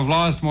regulars who have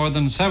lost more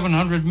than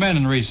 700 men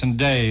in recent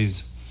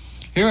days.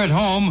 Here at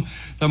home,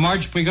 the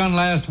march begun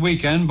last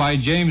weekend by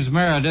James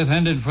Meredith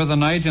ended for the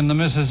night in the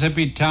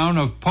Mississippi town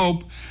of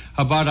Pope,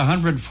 about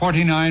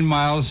 149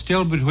 miles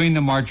still between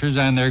the marchers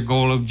and their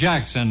goal of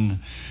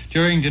Jackson.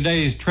 During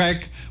today's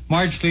trek,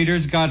 march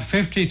leaders got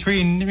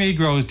 53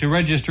 Negroes to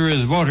register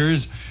as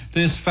voters.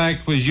 This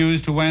fact was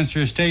used to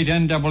answer state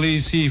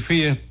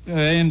NAACP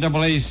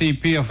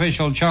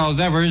official Charles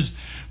Evers,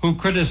 who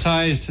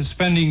criticized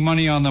spending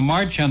money on the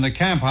march and the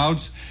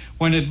campouts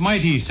when it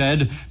might, he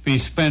said, be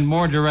spent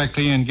more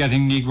directly in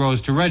getting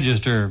Negroes to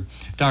register.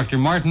 Dr.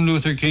 Martin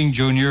Luther King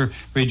Jr.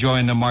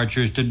 rejoined the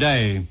marchers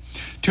today.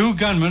 2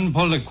 gunmen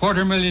pulled a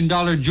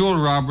 $250,000 jewel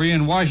robbery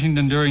in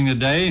Washington during the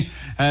day.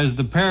 As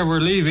the pair were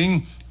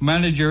leaving,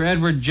 manager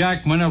Edward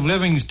Jackman of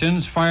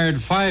Livingston's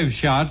fired 5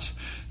 shots.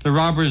 The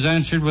robbers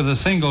answered with a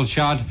single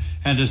shot,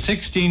 and a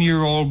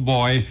 16-year-old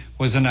boy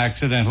was an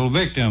accidental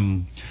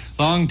victim.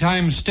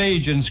 Longtime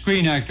stage and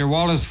screen actor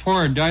Wallace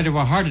Ford died of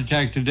a heart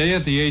attack today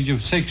at the age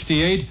of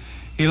 68.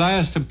 He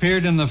last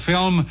appeared in the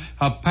film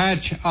A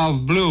Patch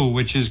of Blue,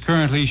 which is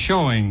currently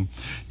showing.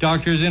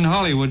 Doctors in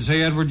Hollywood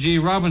say Edward G.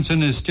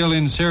 Robinson is still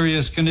in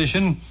serious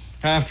condition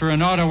after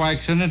an auto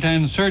accident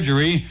and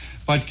surgery,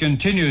 but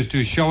continues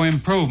to show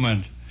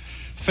improvement.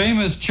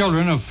 Famous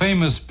children of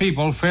famous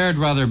people fared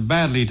rather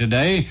badly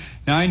today.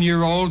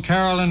 9-year-old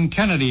Carolyn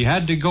Kennedy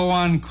had to go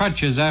on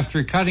crutches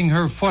after cutting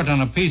her foot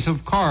on a piece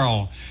of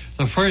coral,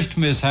 the first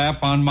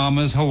mishap on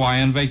Mama's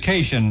Hawaiian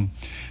vacation.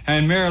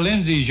 And Mayor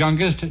Lindsay's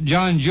youngest,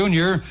 John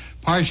Jr.,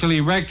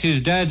 partially wrecked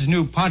his dad's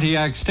new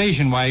Pontiac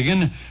station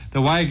wagon.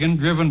 The wagon,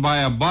 driven by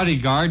a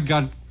bodyguard,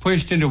 got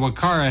pushed into a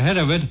car ahead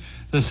of it.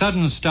 The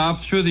sudden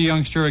stop threw the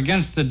youngster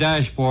against the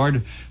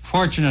dashboard.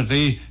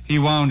 Fortunately, he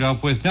wound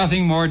up with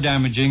nothing more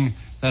damaging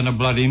than a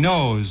bloody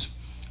nose.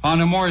 On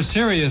a more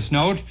serious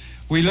note,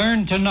 we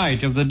learned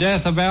tonight of the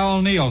death of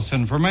Al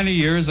Nielsen, for many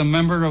years a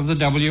member of the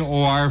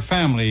WOR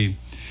family,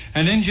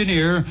 an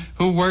engineer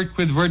who worked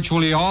with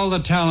virtually all the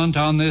talent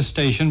on this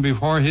station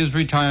before his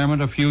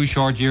retirement a few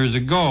short years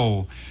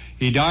ago.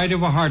 He died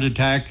of a heart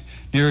attack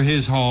near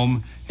his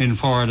home in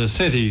Florida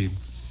City.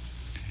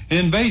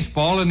 In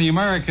baseball, in the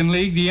American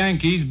League, the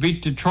Yankees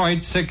beat Detroit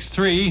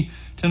 6-3.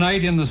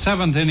 Tonight in the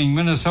 7th inning,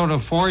 Minnesota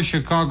 4,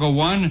 Chicago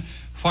 1.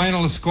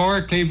 Final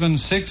score, Cleveland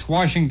 6,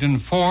 Washington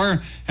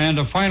 4, and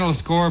a final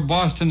score,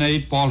 Boston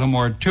 8,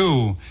 Baltimore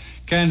 2.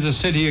 Kansas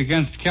City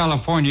against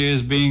California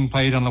is being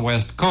played on the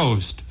West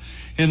Coast.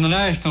 In the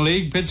National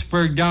League,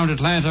 Pittsburgh downed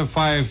Atlanta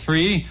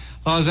 5-3,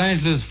 Los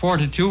Angeles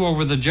 4-2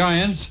 over the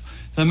Giants.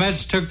 The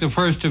Mets took the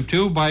first of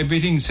 2 by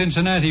beating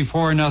Cincinnati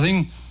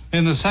 4-0.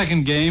 In the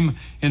second game,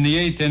 in the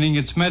 8th inning,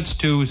 it's Mets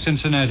 2,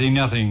 Cincinnati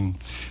 0.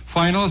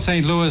 Final,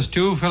 St. Louis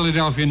 2,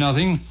 Philadelphia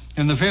 0.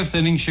 In the 5th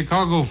inning,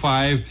 Chicago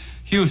 5,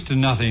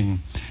 Houston,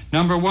 nothing.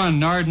 Number 1,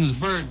 Narden's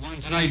Bird, won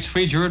tonight's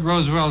feature at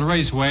Roosevelt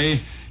Raceway.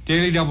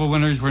 Daily double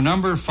winners were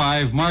number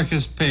 5,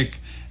 Marcus Pick,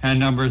 and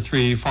number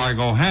 3,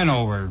 Fargo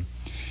Hanover.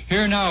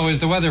 Here now is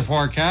the weather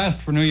forecast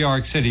for New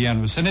York City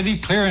and vicinity.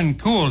 Clear and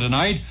cool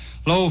tonight.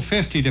 Low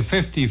 50 to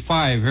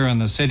 55 here in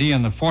the city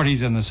and the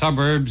 40s in the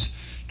suburbs.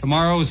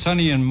 Tomorrow,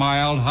 sunny and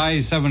mild,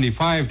 high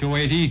 75 to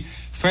 80,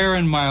 fair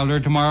and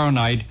milder tomorrow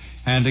night,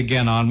 and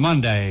again on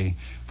Monday.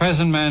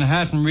 Present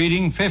Manhattan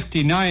reading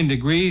 59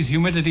 degrees,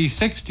 humidity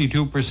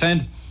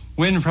 62%,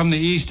 wind from the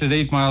east at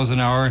 8 miles an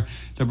hour.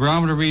 The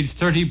barometer reads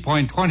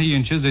 30.20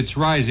 inches, it's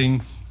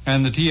rising,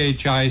 and the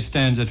THI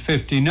stands at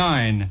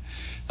 59.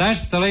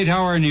 That's the late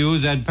hour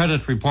news. Ed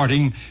Pettit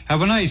reporting.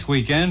 Have a nice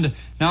weekend.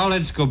 Now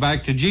let's go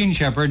back to Gene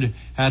Shepard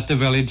at the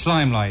Village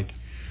Limelight.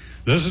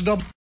 This is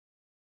W.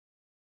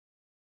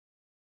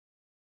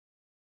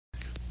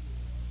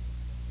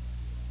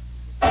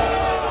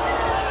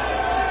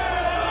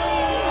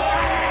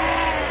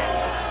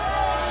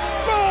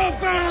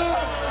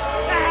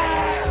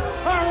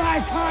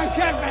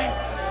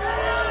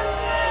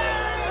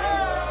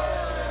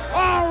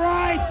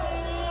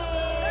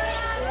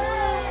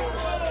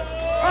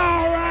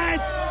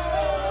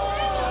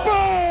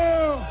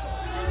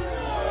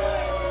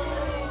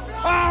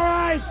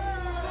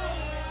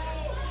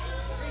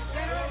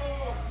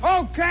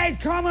 Okay,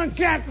 come and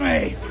get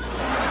me.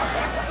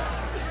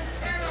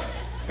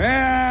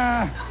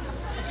 Yeah.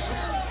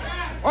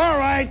 All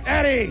right,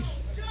 at ease.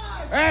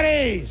 At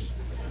ease.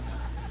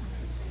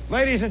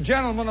 Ladies and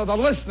gentlemen of the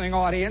listening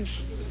audience,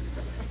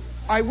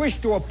 I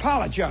wish to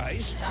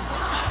apologize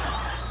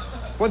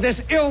for this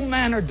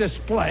ill-mannered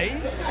display,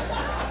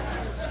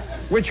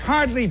 which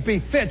hardly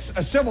befits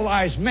a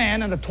civilized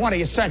man in the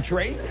 20th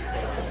century.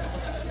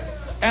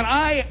 And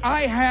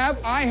I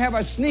have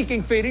a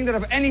sneaking feeling that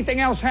if anything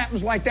else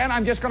happens like that,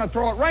 I'm just going to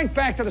throw it right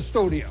back to the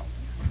studio.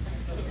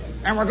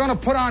 And we're going to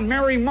put on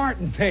Mary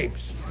Martin tapes.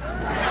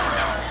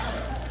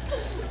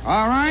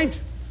 All right?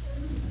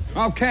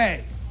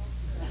 Okay.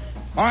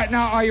 All right,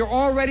 now, are you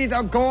all ready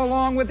to go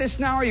along with this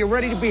now? Are you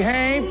ready to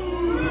behave?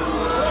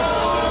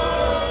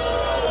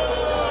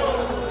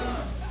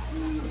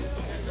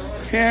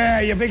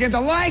 Yeah, you begin to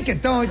like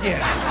it, don't you?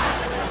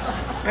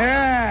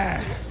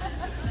 Yeah.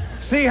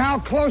 See how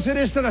close it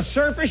is to the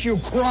surface, you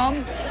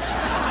crumb?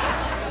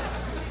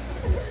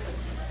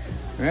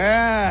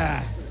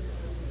 Yeah.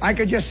 I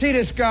could just see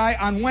this guy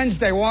on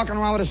Wednesday walking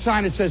around with a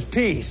sign that says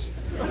peace.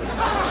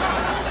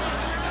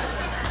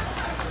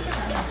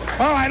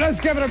 All right, let's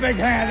give it a big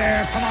hand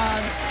there. Come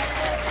on.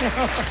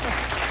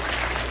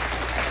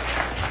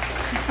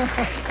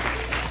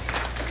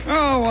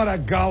 Oh, what a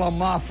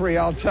gallimaufry,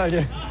 I'll tell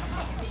you.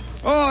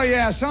 Oh,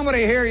 yeah, somebody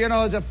here,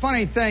 it's a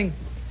funny thing.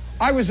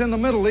 I was in the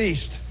Middle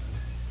East.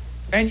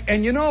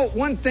 And you know,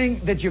 one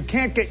thing that you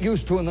can't get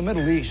used to in the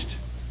Middle East,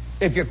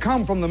 if you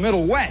come from the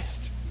Middle West,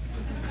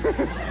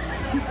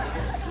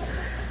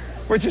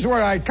 which is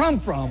where I come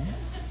from,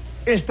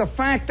 is the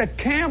fact that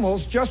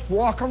camels just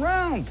walk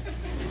around.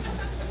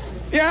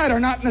 Yeah, they're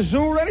not in a zoo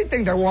or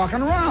anything. They're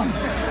walking around.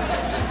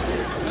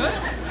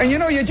 And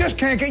you just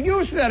can't get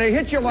used to that. It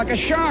hits you like a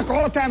shock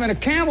all the time. And a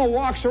camel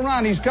walks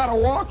around. He's got to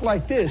walk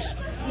like this.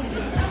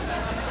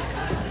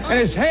 And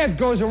his head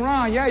goes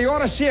around. Yeah, you ought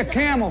to see a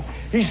camel.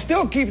 He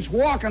still keeps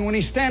walking when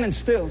he's standing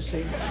still,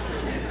 see?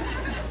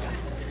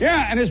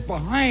 Yeah, and his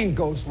behind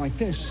goes like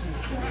this.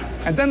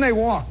 And then they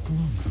walk.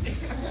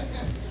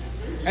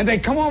 And they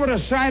come over to the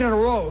side of the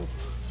road.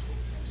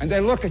 And they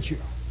look at you.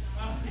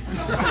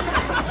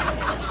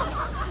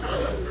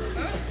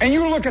 And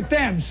you look at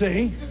them,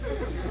 see?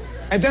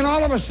 And then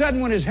all of a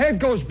sudden, when his head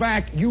goes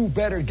back, you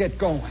better get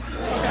going.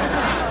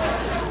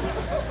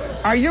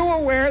 Are you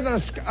aware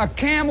that a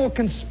camel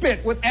can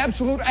spit with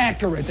absolute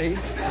accuracy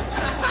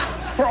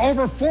for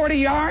over 40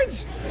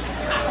 yards?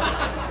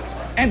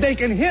 And they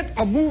can hit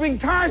a moving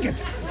target.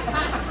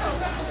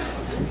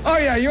 Oh,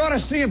 yeah, you ought to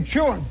see him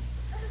chewing.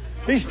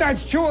 He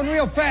starts chewing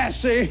real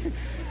fast, see?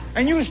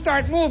 And you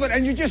start moving,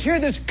 and you just hear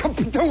this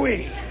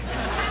kapatooey.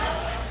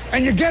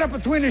 And you get up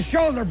between his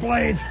shoulder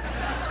blades.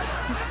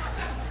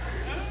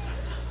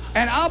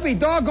 And I'll be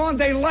doggone,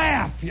 they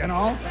laugh,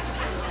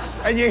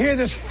 And you hear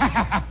this,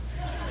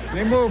 and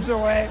he moves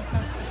away.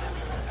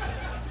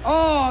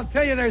 Oh, I'll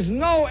tell you, there's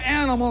no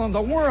animal in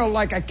the world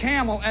like a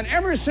camel. And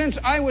ever since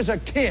I was a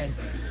kid,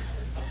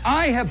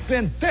 I have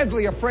been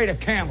deadly afraid of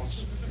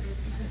camels.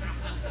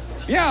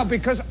 Yeah,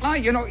 because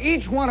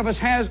each one of us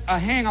has a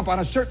hang-up on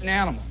a certain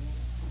animal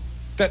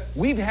that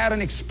we've had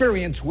an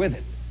experience with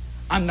it.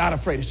 I'm not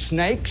afraid of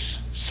snakes,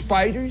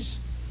 spiders,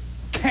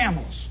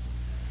 camels.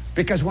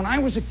 Because when I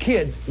was a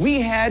kid,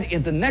 we had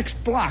in the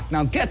next block,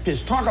 now get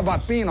this, talk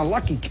about being a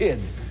lucky kid.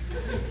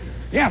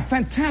 Yeah,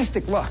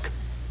 fantastic luck.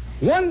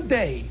 One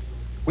day,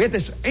 we had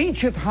this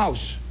ancient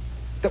house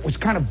that was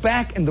kind of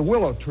back in the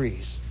willow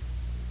trees.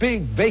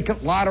 Big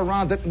vacant lot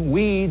around it and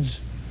weeds.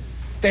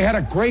 They had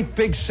a great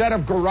big set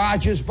of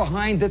garages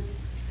behind it.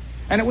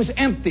 And it was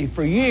empty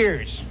for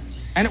years.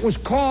 And it was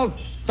called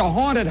the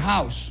Haunted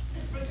House.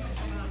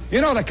 You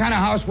know the kind of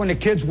house when the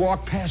kids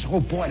walk past, oh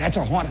boy, that's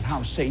a haunted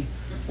house, see?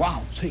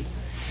 Wow, see?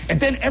 And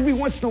then every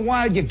once in a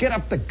while, you get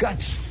up the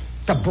guts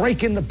to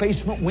break in the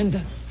basement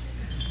window.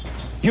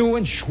 You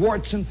and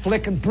Schwartz and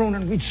Flick and Bruner,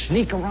 and we'd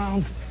sneak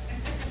around.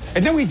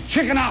 And then we'd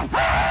chicken out.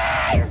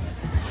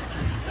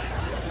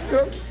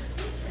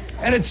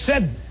 And it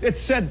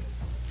said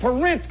for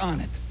rent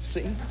on it,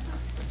 see?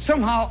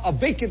 Somehow a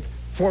vacant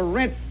for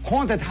rent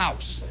haunted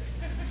house.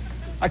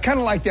 I kind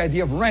of like the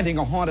idea of renting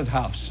a haunted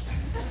house.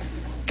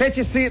 Can't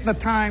you see it in the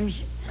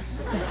Times?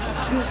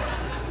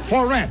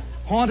 For rent,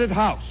 haunted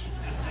house.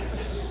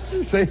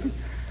 See?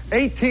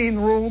 18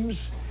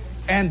 rooms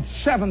and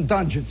 7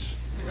 dungeons.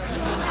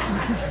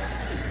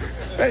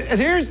 And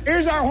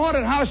here's our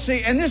haunted house,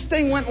 see, and this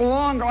thing went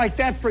along like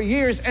that for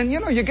years. And, you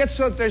know,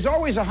 there's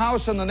always a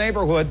house in the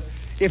neighborhood,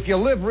 if you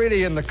live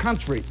really in the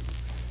country,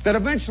 that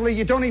eventually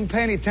you don't even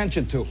pay any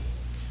attention to.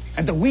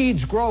 And the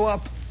weeds grow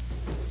up.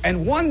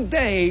 And one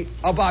day,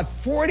 about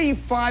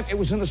 45, it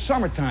was in the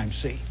summertime,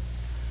 see,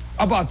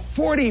 about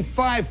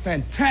 45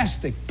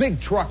 fantastic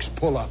big trucks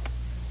pull up.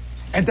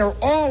 And they're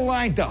all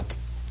lined up.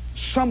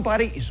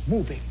 Somebody is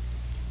moving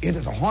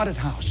into the haunted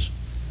house.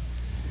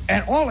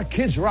 And all the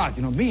kids are out,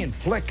 you know, me and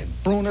Flick and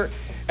Bruner.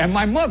 And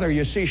my mother,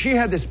 you see, she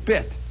had this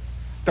bit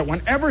that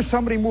whenever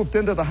somebody moved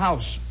into the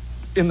house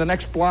in the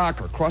next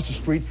block or across the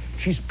street,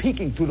 she's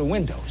peeking through the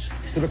windows,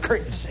 through the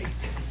curtains, see,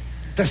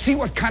 to see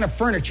what kind of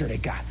furniture they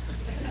got.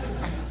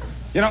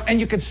 You know, and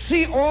you could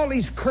see all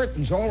these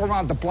curtains all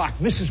around the block.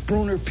 Mrs.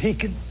 Bruner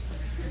peeking.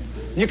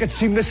 You could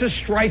see Mrs.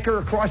 Stryker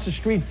across the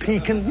street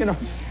peeking, you know.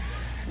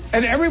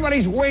 And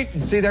everybody's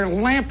waiting. See, they're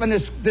lamping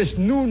this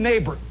new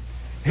neighbor.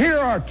 Here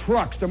are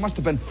trucks. There must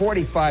have been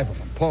 45 of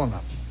them pulling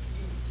up.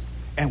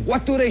 And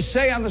what do they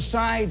say on the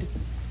side?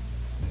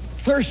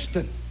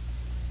 Thurston,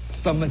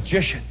 the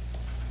magician.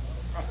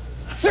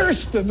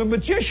 Thurston, the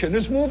magician,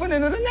 is moving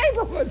into the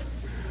neighborhood.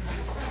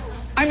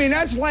 I mean,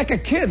 that's like a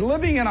kid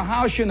living in a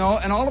house, you know,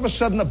 and all of a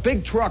sudden a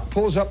big truck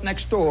pulls up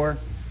next door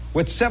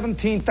with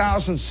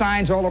 17,000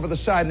 signs all over the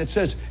side, and it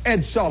says,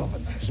 Ed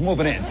Sullivan is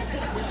moving in.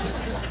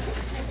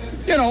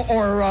 You know,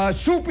 or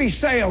Soupy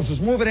Sales is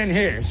moving in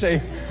here,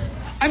 see?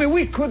 I mean,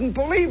 we couldn't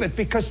believe it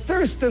because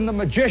Thurston the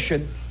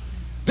magician,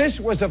 this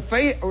was a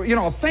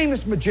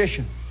famous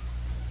magician,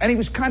 and he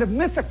was kind of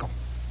mythical.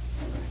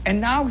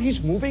 And now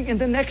he's moving in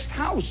the next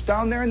house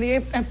down there in the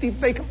empty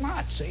vacant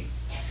lot, see?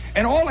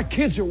 And all the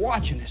kids are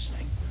watching this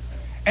thing.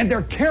 And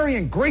they're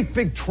carrying great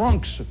big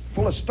trunks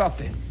full of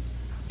stuff in.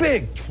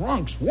 Big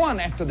trunks, one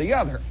after the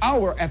other,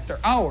 hour after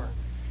hour.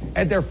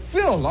 And they're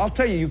filled, I'll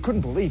tell you, you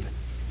couldn't believe it.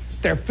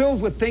 They're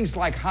filled with things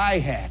like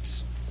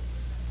hi-hats.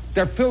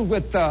 They're filled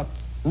with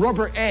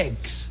rubber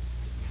eggs.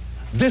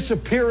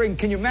 Disappearing,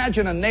 can you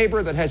imagine a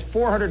neighbor that has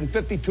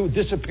 452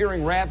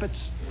 disappearing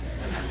rabbits?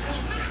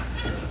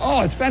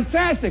 Oh, it's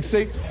fantastic,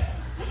 see?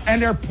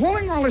 And they're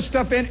pulling all this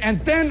stuff in,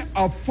 and then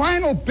a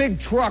final big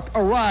truck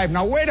arrived.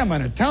 Now, wait a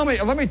minute.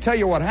 Let me tell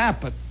you what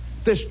happened.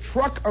 This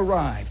truck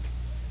arrived.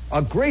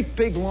 A great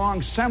big,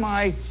 long,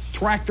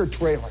 semi-tractor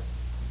trailer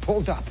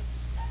pulled up.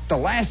 The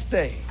last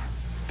day.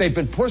 They've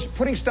been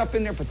putting stuff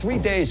in there for 3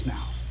 days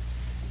now.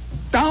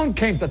 Down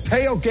came the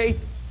tailgate.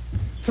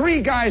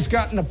 3 guys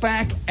got in the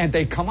back, and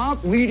they come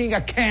out leading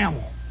a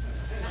camel.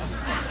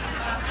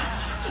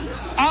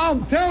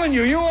 I'm telling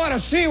you, you ought to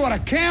see what a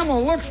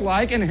camel looks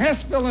like in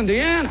Hessville,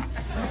 Indiana.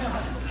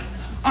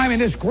 I mean,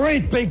 this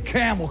great big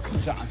camel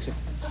comes out. See?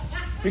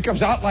 He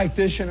comes out like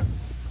this, you know.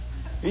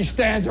 He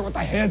stands there with the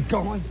head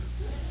going.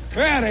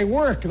 Yeah, they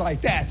work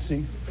like that,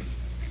 see.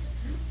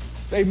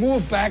 They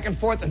move back and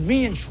forth, and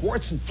me and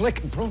Schwartz and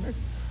Flick and Bruner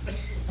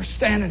are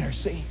standing there,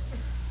 see.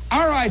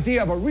 Our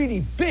idea of a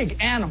really big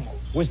animal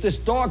was this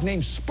dog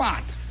named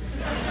Spot.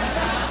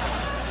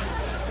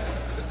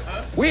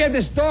 We had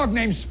this dog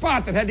named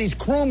Spot that had these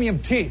chromium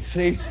teeth,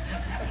 see?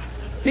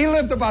 He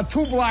lived about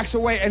 2 blocks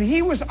away, and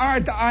he was our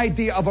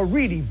idea of a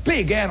really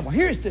big animal.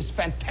 Here's this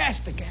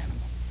fantastic animal.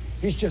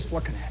 He's just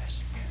looking at us.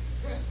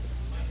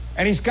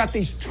 And he's got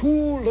these 2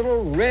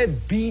 little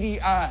red beady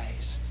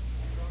eyes.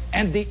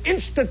 And the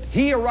instant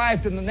he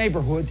arrived in the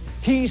neighborhood,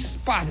 he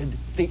spotted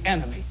the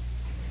enemy.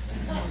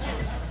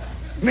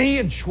 Me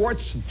and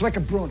Schwartz and Flick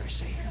and Bruner,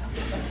 see?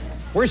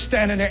 We're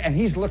standing there, and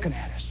he's looking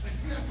at us.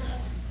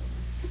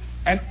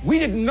 And we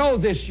didn't know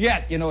this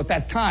yet, you know, at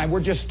that time.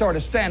 We're just sort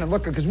of standing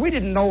looking because we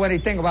didn't know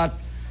anything about,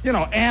 you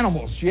know,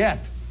 animals yet.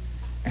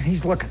 And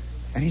he's looking,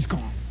 and he's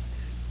going.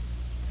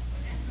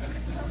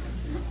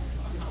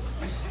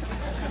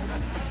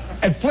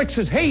 And Flick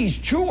says, hey, he's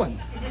chewing.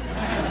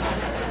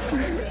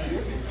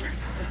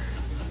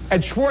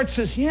 And Schwartz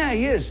says, yeah,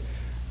 he is.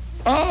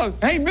 Oh,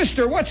 hey,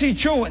 mister, what's he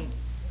chewing?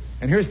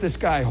 And here's this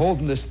guy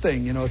holding this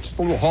thing, you know, it's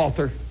a little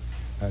halter.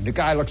 And the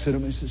guy looks at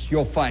him and says,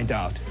 you'll find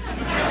out.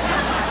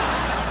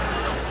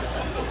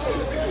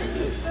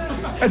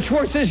 And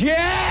Schwartz says,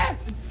 yeah?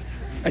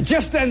 And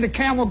just then the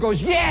camel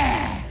goes,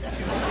 yeah.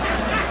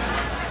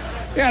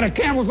 Yeah, the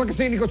camel's looking,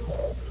 and he goes,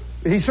 whoo.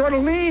 He sort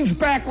of leans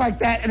back like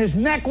that, and his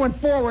neck went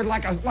forward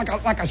like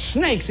a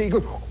snake. So he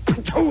goes,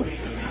 patootie.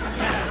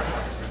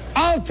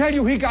 I'll tell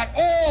you, he got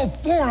all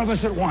 4 of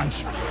us at once.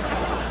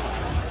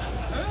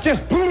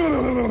 Just,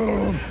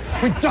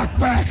 we ducked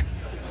back.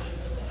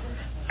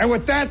 And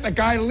with that, the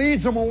guy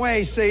leads him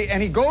away, see,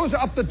 and he goes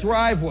up the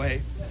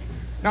driveway.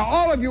 Now,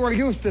 all of you are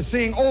used to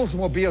seeing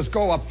Oldsmobiles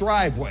go up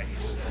driveways.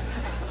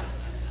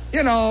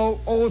 You know,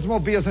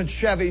 Oldsmobiles and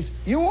Chevys.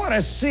 You ought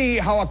to see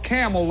how a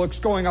Camel looks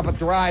going up a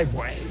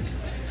driveway.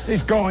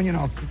 He's going, you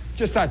know,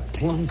 just that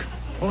plunk,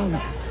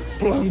 plunk,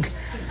 plunk.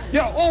 You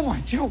know, oh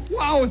my, you know,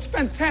 wow, it's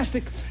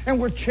fantastic. And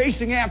we're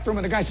chasing after him,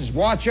 and the guy says,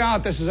 watch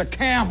out, this is a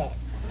Camel.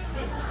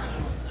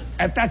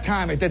 At that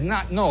time, I did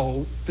not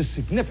know the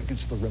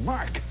significance of the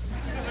remark.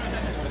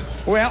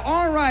 Well,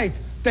 all right,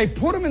 they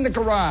put him in the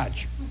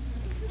garage.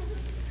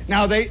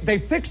 Now, they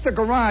fixed the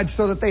garage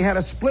so that they had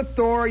a split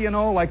door, you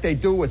know, like they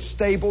do with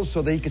stables,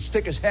 so that he could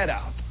stick his head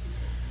out.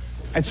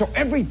 And so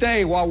every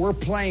day while we're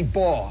playing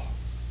ball,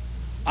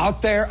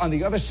 out there on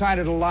the other side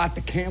of the lot,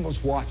 the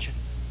Camel's watching.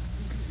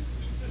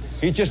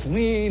 He'd just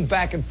lean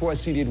back and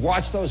forth, see, he'd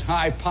watch those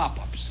high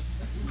pop-ups.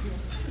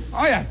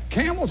 Oh, yeah,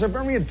 Camels are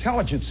very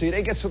intelligent, see.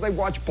 They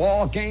watch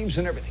ball games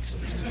and everything.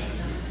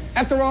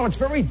 After all, it's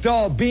very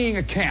dull being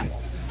a camel.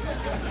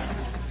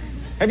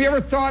 Have you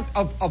ever thought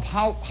of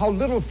how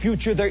little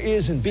future there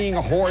is in being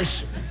a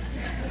horse?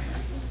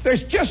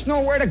 There's just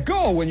nowhere to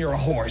go when you're a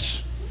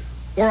horse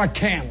or a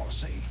camel,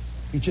 see.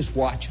 You're just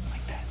watching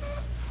like that.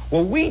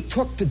 Well, we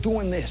took to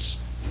doing this.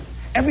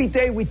 Every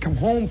day we'd come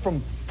home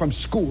from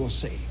school,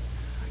 see.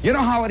 You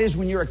know how it is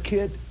when you're a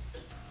kid?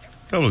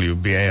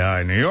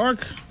 WBAI New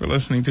York. We're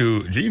listening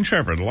to Gene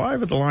Shepard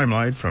live at the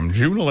Limelight from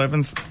June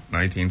 11th,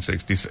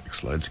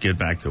 1966. Let's get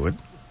back to it.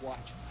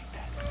 Watching like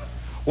that.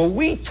 Well,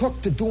 we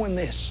took to doing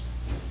this.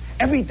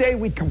 Every day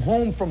we'd come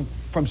home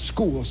from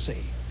school, see.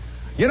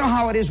 You know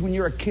how it is when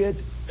you're a kid?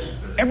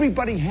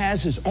 Everybody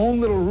has his own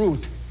little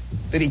route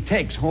that he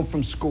takes home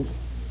from school.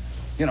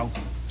 You know,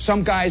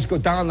 some guys go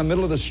down the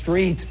middle of the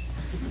street.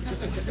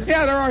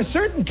 Yeah, there are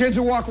certain kids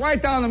who walk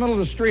right down the middle of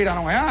the street on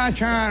the way.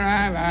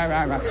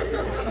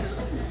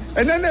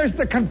 And then there's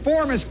the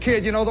conformist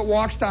kid, you know, that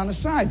walks down the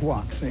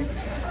sidewalk, see.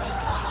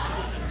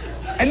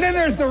 And then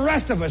there's the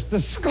rest of us,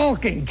 the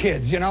skulking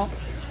kids, you know,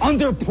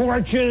 under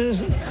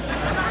porches, you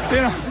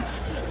know,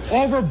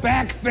 over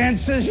back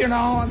fences, you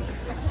know. And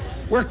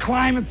we're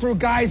climbing through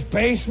guys'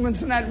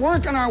 basements and that,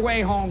 working our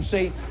way home,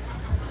 see.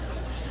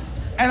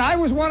 And I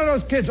was one of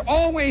those kids,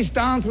 always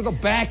down through the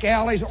back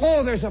alleys.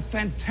 Oh, there's a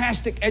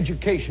fantastic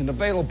education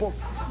available.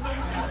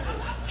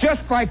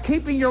 Just by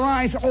keeping your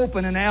eyes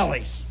open in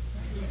alleys.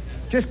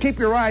 Just keep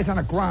your eyes on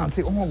the ground.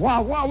 See, oh,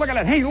 wow, look at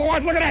that. Hey,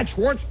 Lord, look at that,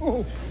 Schwartz.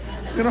 Oh,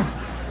 you know,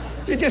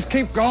 you just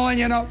keep going,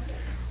 you know.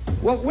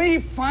 Well, we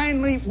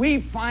finally,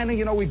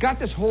 you know, we got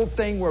this whole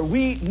thing where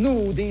we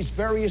knew these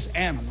various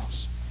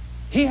animals.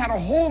 He had a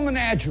whole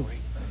menagerie.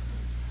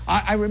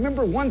 I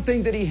remember one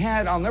thing that he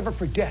had, I'll never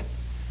forget,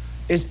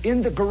 is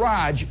in the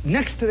garage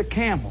next to the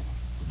Camel,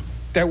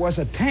 there was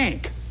a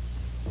tank,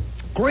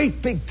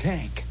 great big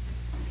tank.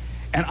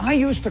 And I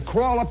used to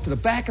crawl up to the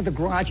back of the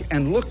garage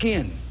and look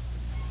in,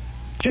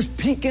 just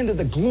peek into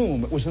the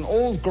gloom. It was an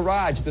old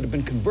garage that had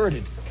been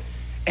converted.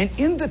 And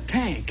in the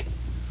tank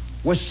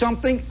was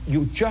something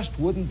you just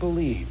wouldn't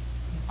believe.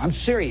 I'm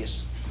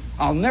serious.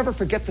 I'll never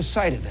forget the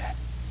sight of that.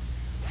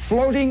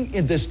 Floating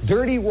in this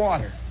dirty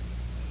water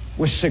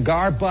with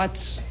cigar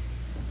butts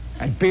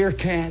and beer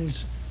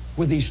cans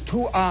with these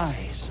two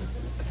eyes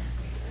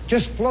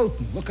just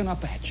floating, looking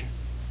up at you.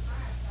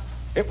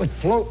 It would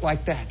float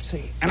like that,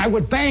 see. And I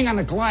would bang on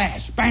the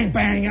glass, bang,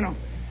 bang, you know,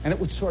 and it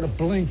would sort of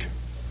blink.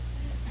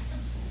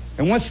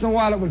 And once in a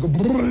while it would go,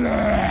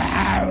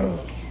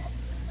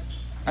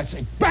 I'd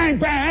say, bang,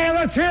 bang, hey,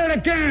 let's hear it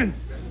again.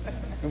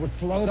 It would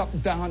float up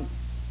and down.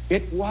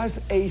 It was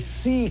a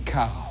sea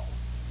cow.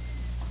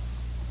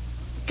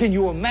 Can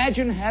you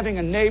imagine having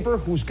a neighbor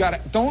who's got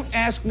a... Don't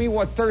ask me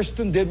what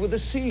Thurston did with a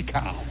sea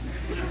cow.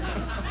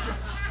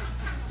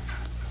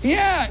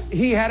 Yeah,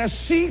 he had a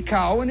sea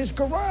cow in his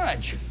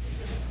garage.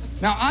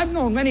 Now, I've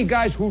known many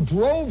guys who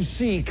drove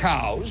sea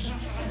cows,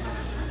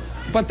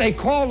 but they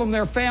called them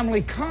their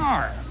family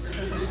car.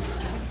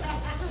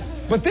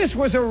 But this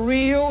was a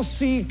real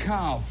sea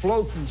cow,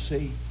 floating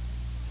sea.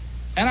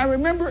 And I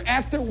remember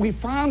after we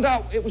found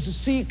out it was a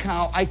sea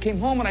cow, I came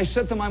home and I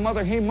said to my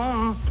mother, hey,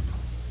 Ma.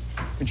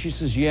 And she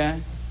says, yeah.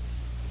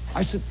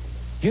 I said,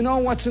 you know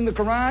what's in the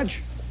garage?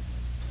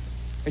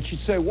 And she'd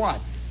say,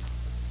 what?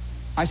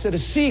 I said, a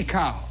sea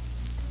cow.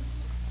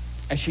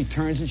 And she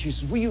turns and she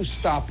says, will you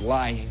stop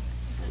lying?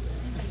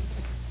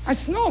 I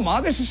said, no,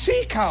 Ma, there's a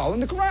sea cow in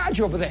the garage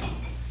over there.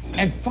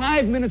 And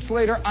 5 minutes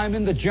later, I'm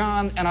in the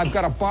John, and I've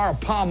got a bar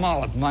of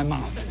Palmolive in my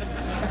mouth.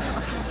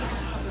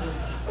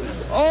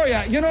 Oh,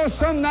 yeah. You know,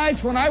 some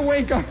nights when I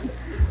wake up,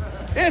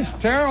 it's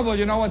terrible,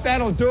 you know what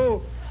that'll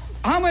do.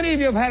 How many of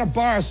you have had a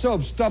bar of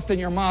soap stuffed in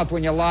your mouth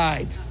when you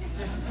lied?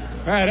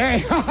 Right,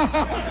 hey?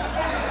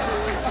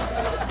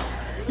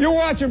 You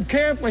watch him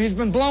carefully. He's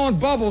been blowing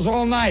bubbles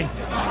all night.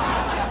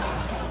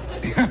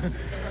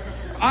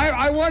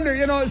 I wonder,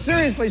 you know,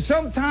 seriously,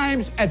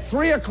 sometimes at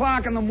 3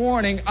 o'clock in the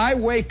morning, I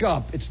wake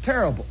up. It's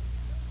terrible.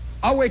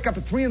 I'll wake up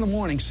at 3 in the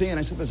morning, see, and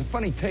I said, there's a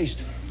funny taste.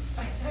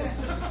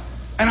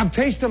 And I'm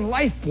tasting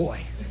Life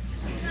Boy.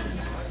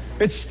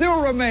 It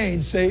still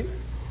remains, see.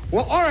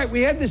 Well, all right,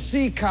 we had the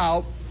sea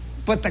cow,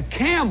 but the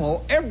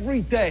Camel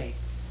every day.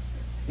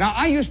 Now,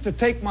 I used to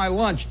take my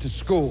lunch to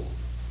school.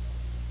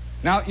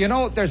 Now, you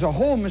know, there's a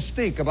whole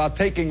mystique about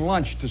taking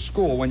lunch to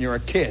school when you're a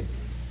kid.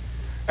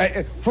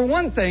 For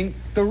one thing,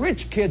 the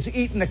rich kids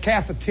eat in the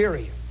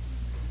cafeteria.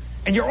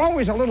 And you're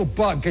always a little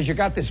bugged because you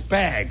got this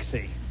bag,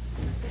 see?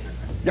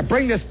 You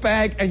bring this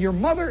bag, and your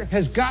mother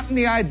has gotten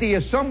the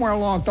idea somewhere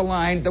along the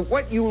line that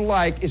what you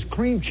like is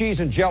cream cheese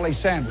and jelly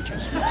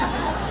sandwiches.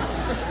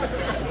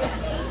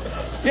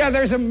 Yeah,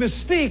 there's a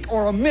mystique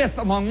or a myth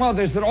among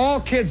mothers that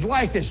all kids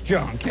like this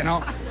junk, you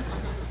know.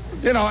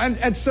 You know,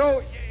 and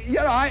so, you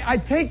know, I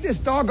take this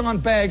doggone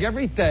bag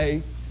every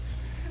day,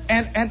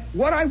 and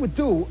what I would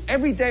do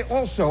every day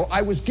also,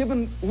 I was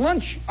given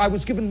lunch, I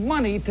was given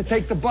money to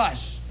take the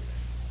bus.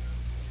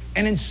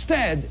 And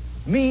instead,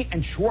 me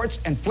and Schwartz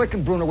and Flick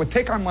and Bruner would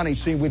take our money,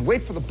 see, we'd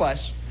wait for the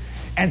bus,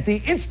 and the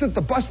instant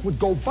the bus would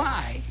go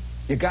by,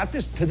 you got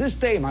this? To this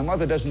day, my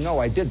mother doesn't know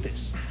I did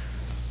this.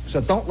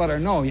 So don't let her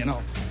know, you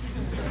know.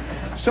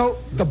 So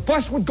the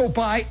bus would go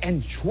by,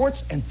 and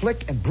Schwartz and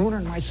Flick and Bruner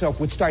and myself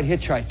would start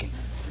hitchhiking.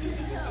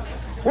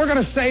 We're going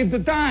to save the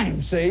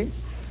dime, see?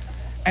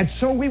 And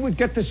so we would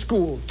get to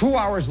school 2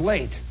 hours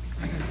late.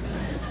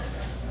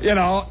 You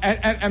know,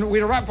 and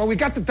we'd arrive, but we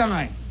got the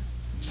dime.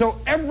 So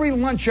every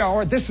lunch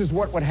hour, this is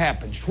what would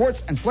happen.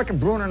 Schwartz and Flick and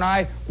Bruner and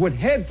I would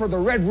head for the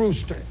Red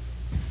Rooster,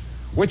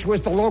 which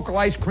was the local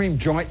ice cream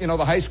joint, you know,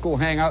 the high school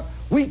hangout.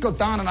 We'd go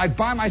down, and I'd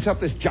buy myself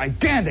this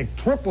gigantic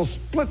triple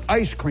split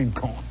ice cream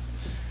cone.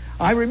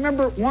 I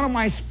remember one of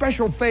my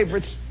special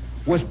favorites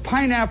was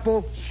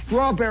pineapple,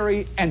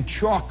 strawberry, and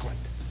chocolate.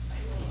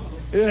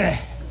 Ugh.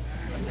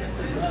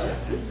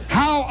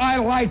 How I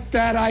liked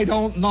that, I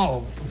don't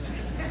know.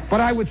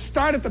 But I would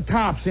start at the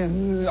top,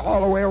 see,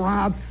 all the way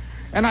around,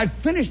 and I'd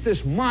finish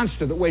this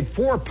monster that weighed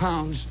 4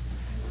 pounds,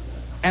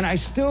 and I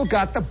still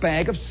got the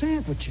bag of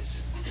sandwiches.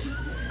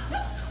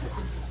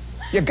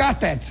 You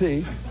got that,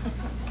 see?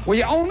 Well,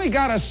 you only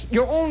got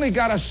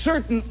a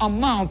certain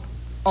amount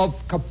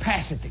of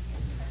capacity.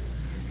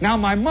 Now,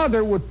 my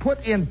mother would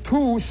put in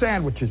 2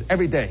 sandwiches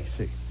every day,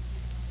 see,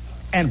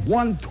 and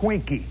 1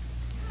 Twinkie.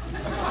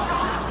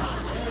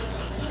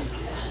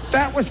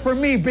 That was for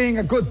me being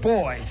a good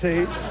boy,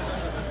 see?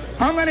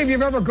 How many of you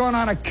have ever gone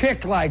on a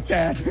kick like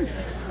that?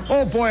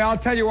 Oh, boy, I'll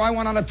tell you, I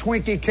went on a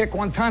Twinkie kick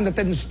one time that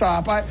didn't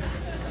stop.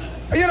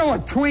 You know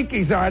what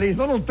Twinkies are, these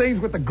little things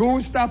with the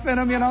goo stuff in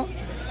them, you know?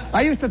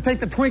 I used to take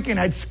the Twinkie and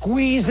I'd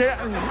squeeze it.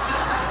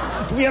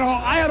 And, you know,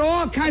 I had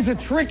all kinds of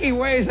tricky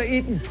ways of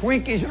eating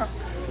Twinkies, you know?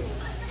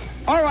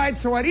 All right,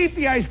 so I'd eat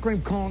the ice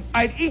cream cone,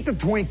 I'd eat the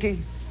Twinkie,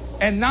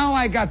 and now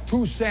I got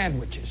 2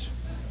 sandwiches.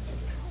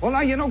 Well, now,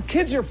 you know,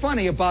 kids are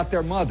funny about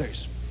their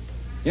mothers.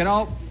 You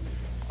know,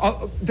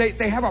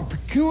 they have a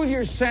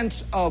peculiar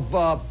sense of,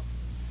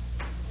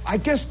 I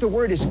guess the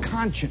word is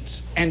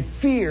conscience and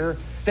fear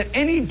that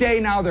any day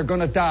now they're going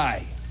to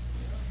die.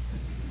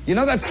 You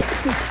know that?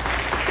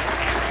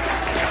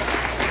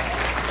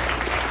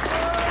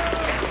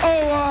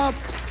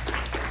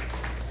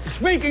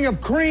 Speaking of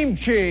cream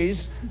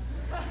cheese,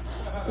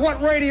 what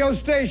radio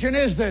station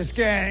is this,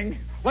 gang?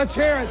 Let's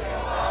hear it.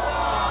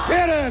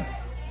 Hit it.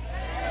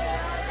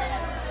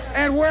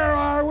 And where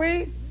are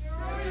we?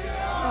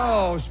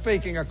 Oh,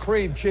 speaking of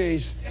cream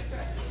cheese.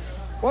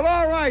 Well,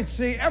 all right,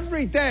 see,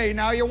 every day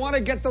now you want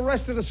to get the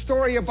rest of the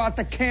story about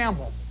the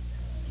Camel.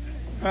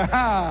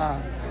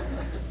 Thought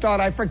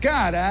I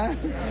forgot, huh?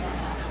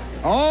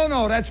 Oh,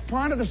 no, that's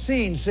part of the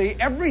scene, see.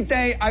 Every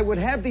day I would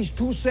have these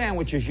 2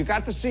 sandwiches. You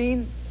got the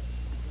scene?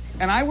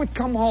 And I would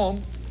come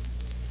home,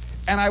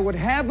 and I would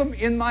have them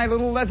in my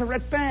little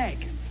leatherette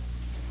bag.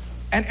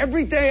 And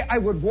every day I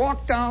would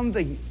walk down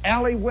the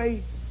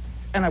alleyway,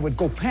 and I would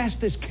go past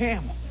this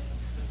Camel.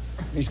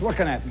 He's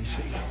looking at me,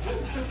 see.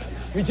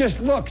 He just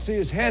looked, see,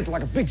 his head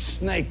like a big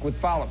snake would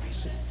follow me,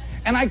 see.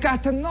 And I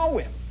got to know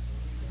him.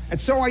 And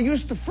so I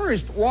used to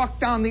first walk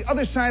down the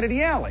other side of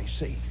the alley,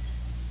 see.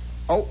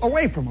 Oh,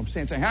 away from him, see,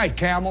 and say, "Hi,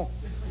 Camel.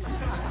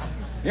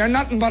 You're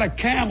nothing but a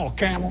camel,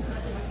 Camel.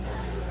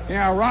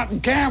 Yeah, a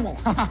rotten camel.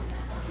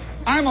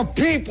 I'm a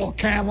people,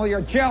 Camel.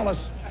 You're jealous."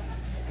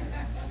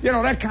 You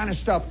know, that kind of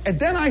stuff. And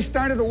then I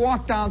started to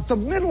walk down the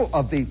middle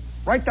of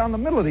right down the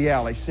middle of the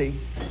alley, see?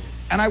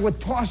 And I would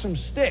toss him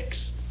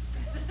sticks.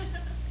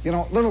 You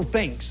know, little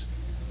things.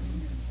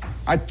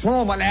 I'd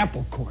throw him an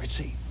apple core,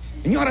 see?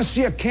 And you ought to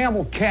see a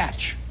camel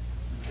catch.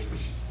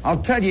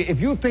 I'll tell you, if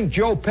you think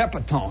Joe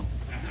Pepitone,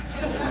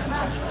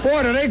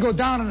 boy, do they go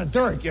down in the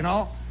dirt, you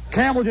know?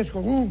 Camel just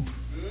goes, whoop.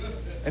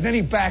 And then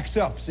he backs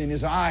up, see, and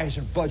his eyes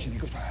are budging. He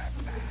goes,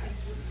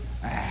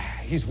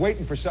 he's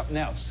waiting for something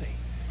else, see?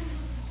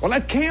 Well,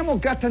 that Camel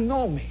got to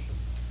know me.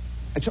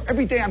 And so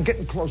every day I'm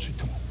getting closer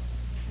to him.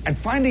 And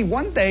finally,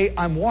 one day,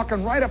 I'm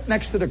walking right up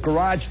next to the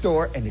garage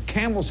door, and the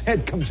Camel's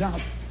head comes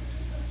out,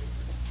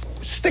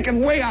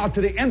 sticking way out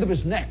to the end of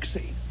his neck,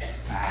 see?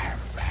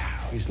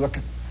 He's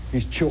looking.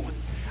 He's chewing.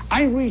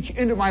 I reach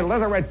into my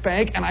leatherette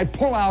bag, and I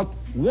pull out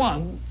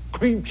 1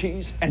 cream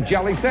cheese and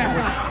jelly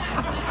sandwich.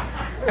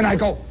 And I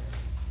go,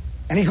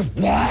 and he goes,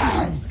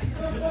 blah.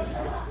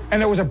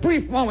 And there was a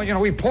brief moment,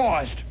 we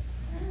paused.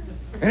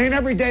 And ain't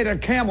every day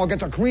that Camel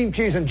gets a cream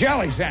cheese and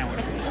jelly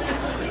sandwich.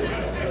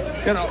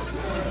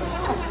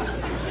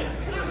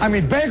 I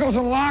mean, bagels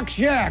and lox,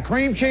 yeah.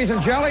 Cream cheese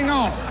and jelly,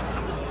 no.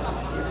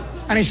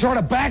 And he sort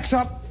of backs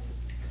up.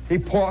 He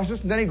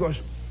pauses, and then he goes...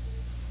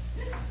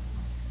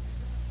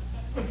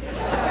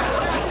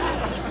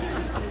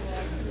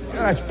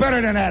 That's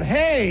better than that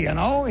hay,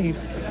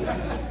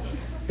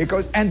 He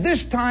goes, and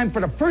this time, for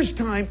the first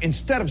time,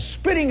 instead of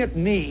spitting at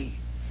me,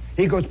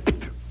 he goes,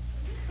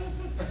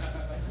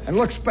 and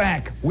looks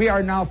back. We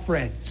are now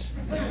friends.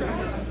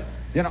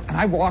 And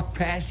I walk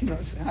past, say,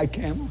 hi,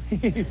 Camel.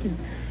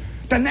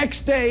 The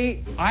next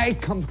day, I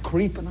come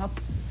creeping up.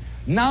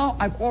 Now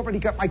I've already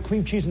got my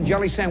cream cheese and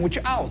jelly sandwich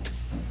out.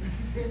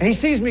 And he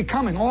sees me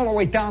coming all the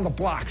way down the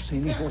block. See,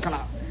 and he's looking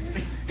out.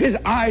 His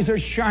eyes are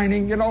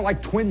shining,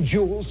 like twin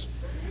jewels.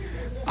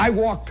 I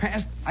walk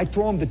past, I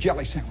throw him the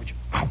jelly sandwich.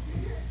 Ow.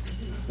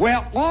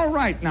 Well, all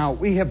right now,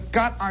 we have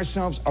got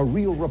ourselves a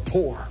real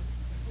rapport.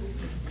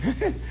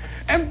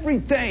 Every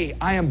day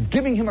I am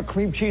giving him a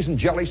cream cheese and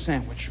jelly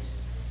sandwich.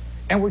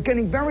 And we're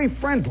getting very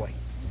friendly.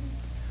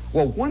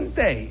 Well, one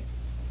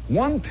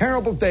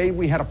terrible day,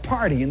 we had a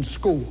party in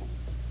school.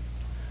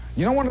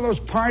 One of those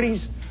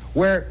parties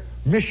where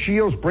Miss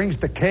Shields brings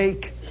the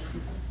cake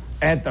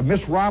and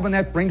Miss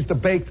Robinette brings the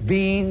baked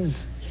beans.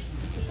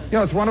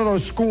 It's one of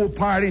those school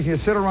parties. You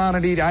sit around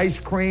and eat ice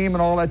cream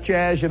and all that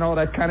jazz,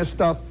 that kind of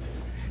stuff.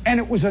 And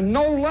it was a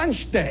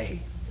no-lunch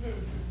day.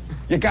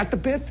 You got the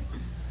bit?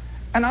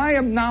 And I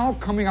am now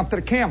coming up to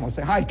the Camel and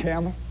say, hi,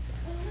 Camel.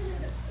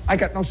 I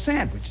got no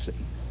sandwich, see?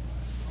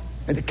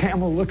 And the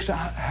Camel looks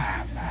out.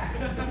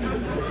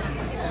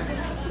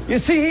 You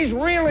see, he's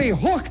really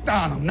hooked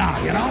on him now,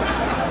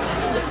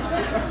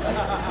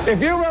 If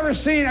you've ever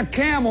seen a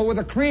camel with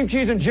a cream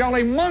cheese and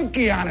jelly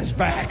monkey on his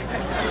back...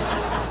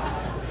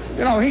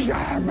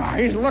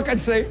 he's looking,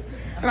 see?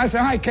 And I say,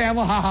 hi,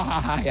 Camel, ha, ha,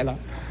 ha, ha,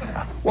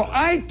 Well,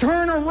 I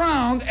turn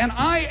around, and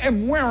I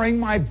am wearing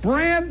my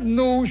brand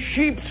new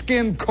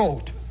sheepskin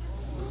coat.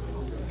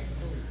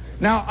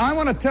 Now, I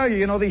want to tell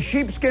you, these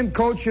sheepskin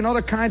coats,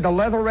 the kind, the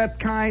leatherette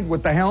kind,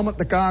 with the helmet,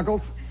 the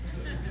goggles,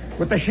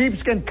 with the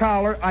sheepskin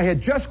collar. I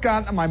had just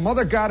gotten it. My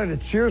mother got it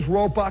at Sears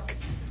Roebuck.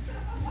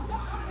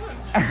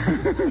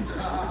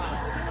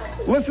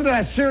 Listen to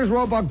that Sears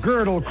Roebuck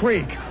Girdle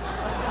creak.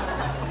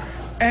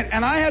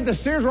 And I had the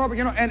Sears Roebuck,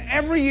 and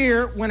every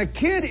year when a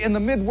kid in the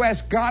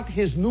Midwest got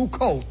his new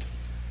coat,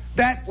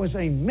 that was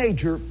a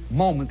major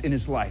moment in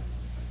his life.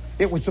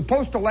 It was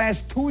supposed to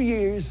last 2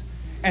 years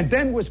and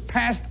then was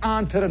passed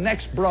on to the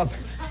next brother.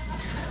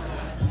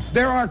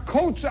 There are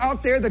coats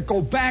out there that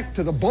go back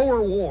to the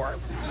Boer War.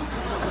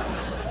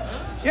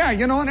 Yeah,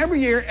 and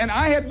every year, and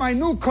I had my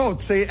new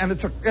coat, see, and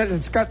it's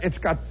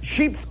got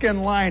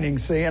sheepskin lining,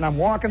 see, and I'm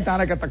walking down,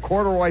 I got the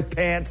corduroy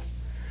pants.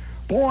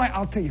 Boy,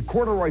 I'll tell you,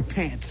 corduroy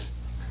pants.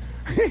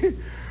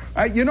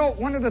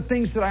 One of the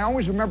things that I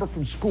always remember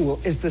from school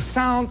is the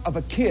sound of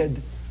a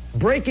kid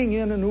breaking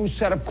in a new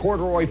set of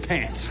corduroy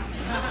pants.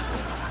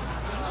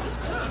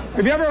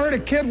 Have you ever heard a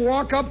kid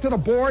walk up to the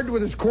board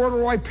with his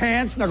corduroy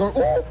pants and they're going,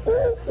 ooh,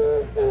 ooh,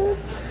 ooh, ooh.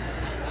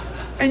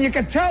 And you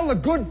could tell the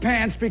good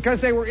pants because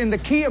they were in the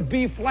key of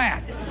B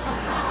flat.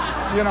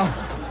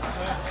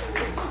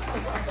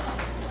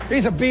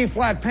 He's a B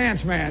flat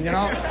pants man,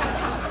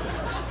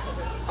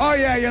 Oh,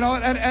 yeah,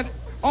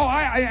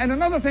 and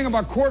another thing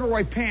about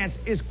corduroy pants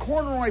is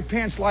corduroy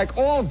pants, like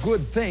all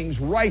good things,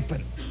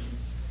 ripen.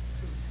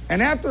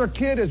 And after a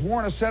kid has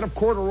worn a set of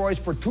corduroys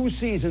for 2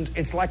 seasons,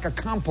 it's like a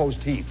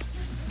compost heap.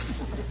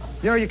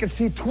 You can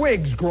see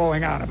twigs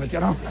growing out of it,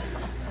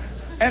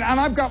 And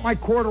I've got my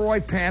corduroy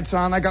pants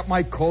on, I got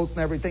my coat and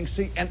everything,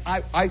 see, and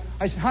I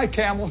say, hi,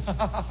 Camel.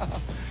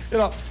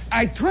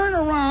 I turn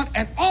around,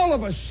 and all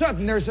of a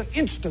sudden, there's an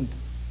instant.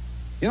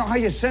 You know how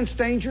you sense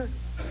danger?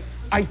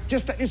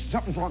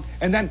 Something's wrong.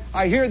 And then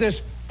I hear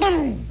this,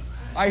 boom!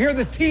 I hear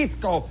the teeth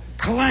go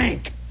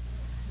clank.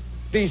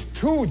 These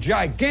 2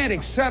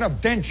 gigantic set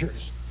of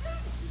dentures.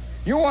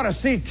 You ought to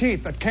see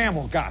teeth that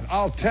Camel got,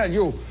 I'll tell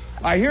you.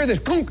 I hear this,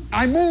 clunk,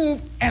 I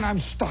move, and I'm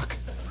stuck.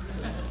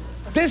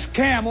 This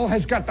Camel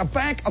has got the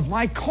back of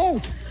my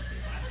coat.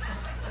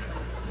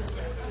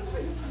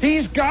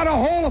 He's got a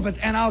hold of it,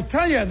 and I'll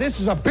tell you, this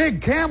is a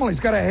big Camel. He's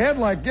got a head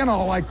like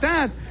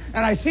that.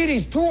 And I see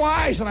these 2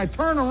 eyes, and I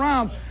turn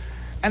around,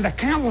 and the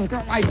Camel's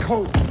got my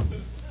coat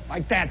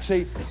like that,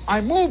 see?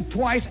 I move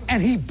twice,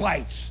 and he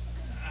bites.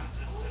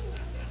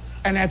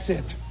 And that's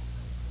it.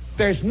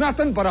 There's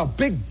nothing but a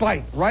big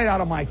bite right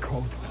out of my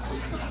coat.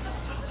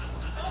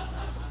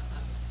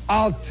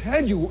 I'll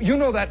tell you,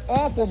 that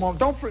awful moment.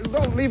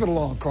 Don't leave it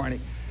alone, Corny.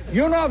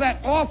 That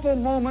awful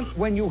moment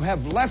when you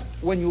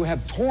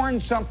have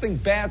torn something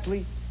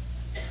badly?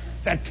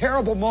 That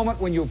terrible moment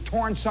when you've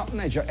torn something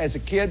as a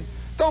kid?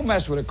 Don't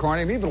mess with it,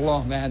 Corny. Leave it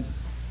alone, man.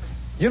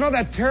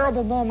 That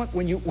terrible moment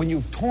when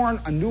you've torn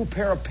a new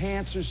pair of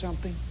pants or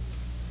something?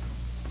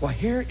 Well,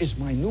 here is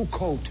my new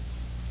coat.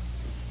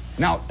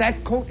 Now,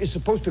 that coat is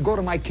supposed to go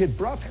to my kid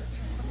brother.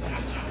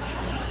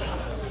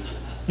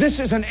 This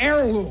is an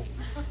heirloom.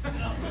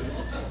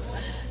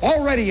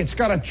 Already it's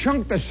got a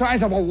chunk the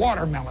size of a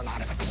watermelon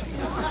out of it, see?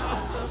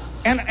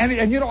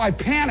 And you know, I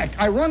panic.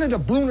 I run into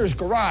Bruner's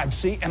garage,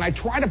 see, and I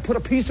try to put a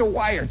piece of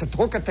wire to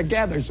hook it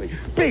together, see.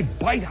 Big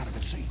bite out of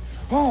it, see.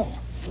 Oh,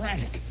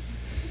 frantic.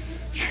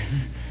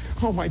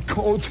 Oh, my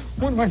coat.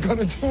 What am I going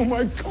to do?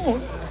 My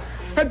coat.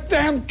 That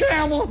damn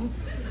Camel.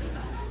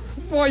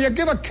 Boy, you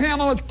give a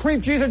Camel a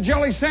cream cheese and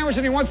jelly sandwich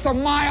and he wants the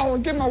mile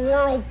and give him a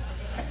whirl.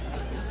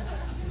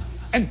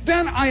 And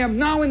then I am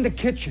now in the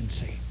kitchen,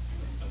 see.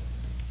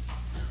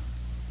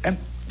 And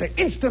the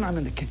instant I'm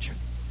in the kitchen,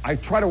 I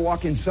try to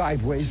walk in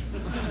sideways.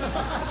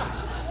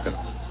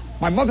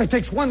 My mother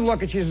takes one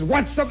look and she says,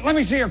 let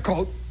me see your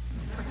coat.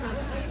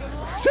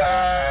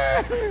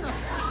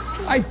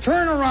 I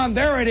turn around,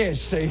 there it is,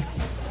 see.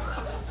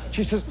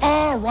 She says,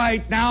 all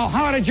right now,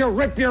 how did you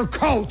rip your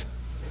coat?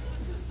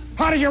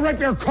 How did you rip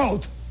your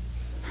coat?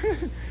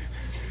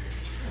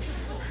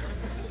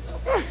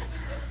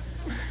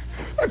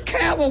 A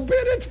camel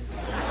bit it.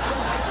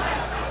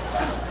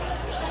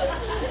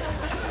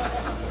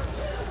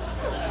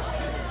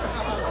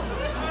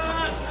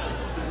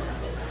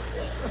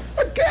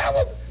 A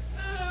camel.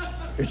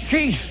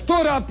 She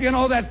stood up, you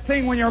know, that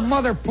thing when your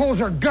mother pulls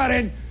her gut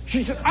in.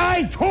 She said,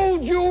 I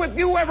told you if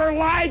you ever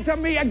lied to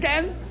me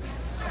again.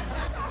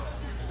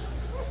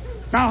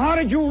 Now, how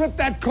did you rip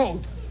that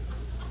coat?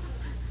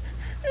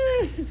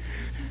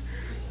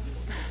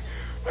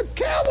 A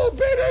camel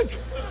bit it.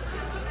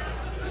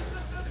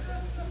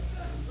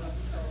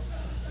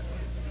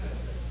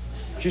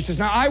 She says,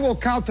 now I will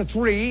count to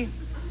 3.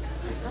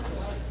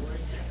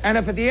 And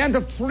if at the end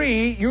of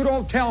 3 you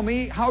don't tell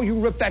me how you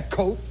ripped that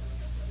coat,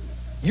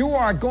 you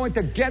are going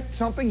to get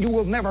something you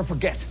will never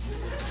forget.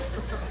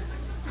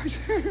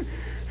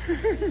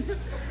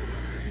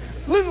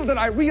 Little did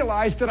I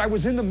realize that I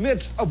was in the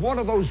midst of one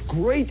of those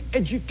great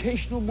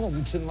educational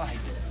moments in life.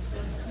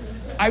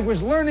 I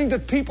was learning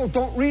that people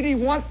don't really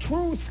want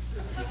truth.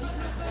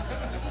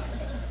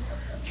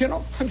 You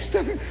know,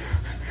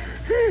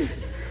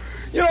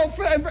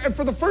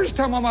 for the first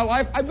time in my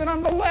life, I've been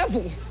on the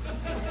level.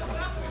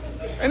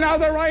 And now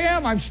there I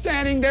am. I'm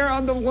standing there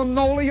on the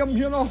linoleum,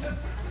 you know.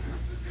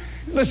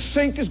 The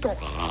sink is going.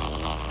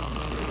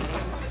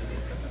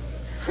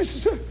 I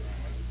said,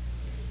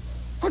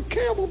 a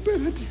camel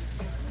bit it.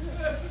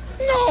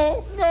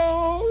 No.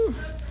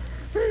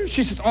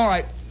 She says, all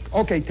right,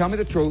 okay, tell me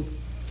the truth.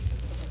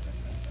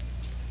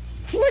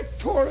 Flick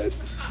tore it.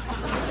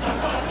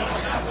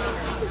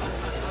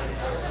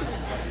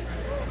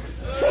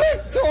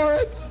 Flick tore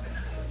it.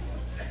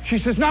 She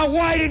says, now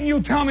why didn't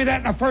you tell me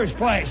that in the first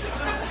place?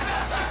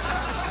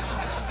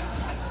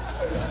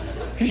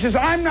 She says,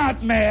 I'm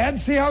not mad.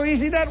 See how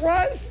easy that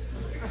was?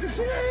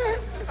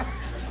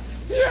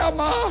 Yeah,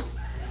 Ma.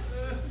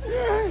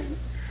 Yeah.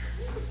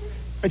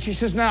 And she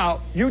says, now,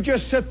 you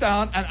just sit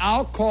down and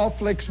I'll call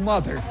Flick's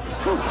mother.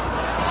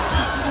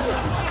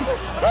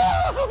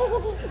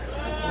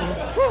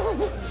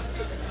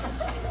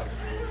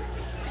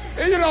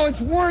 You know, it's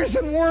worse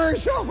and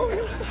worse.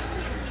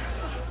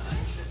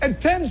 And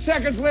 10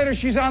 seconds later,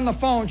 she's on the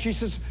phone. She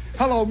says,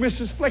 hello,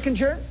 Mrs.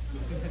 Flickinger.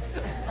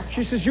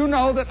 She says, you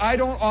know that I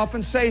don't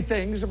often say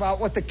things about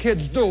what the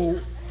kids do.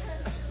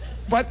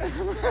 But,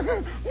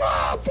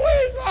 no,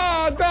 please,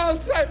 no,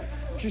 don't say.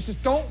 She says,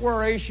 don't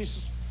worry. She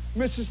says,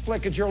 Mrs.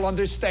 Flickinger will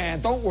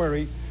understand. Don't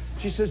worry.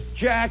 She says,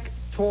 Jack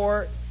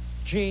tore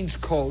Gene's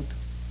coat.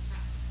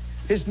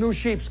 His new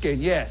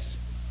sheepskin, yes.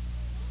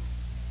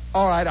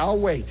 All right, I'll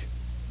wait.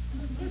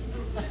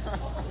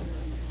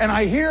 And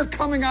I hear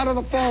coming out of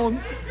the phone,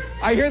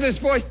 I hear this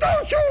voice,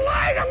 don't you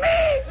lie to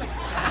me!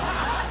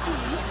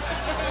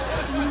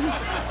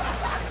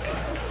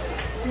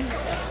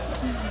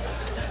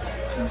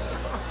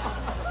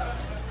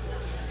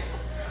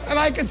 And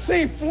I could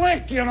see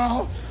Flick, you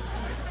know.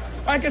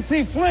 I could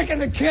see Flick in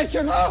the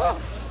kitchen.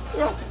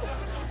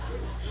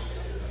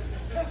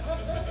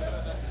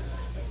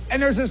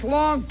 And there's this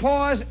long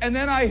pause, and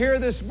then I hear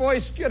this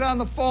voice get on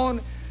the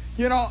phone,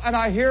 you know, and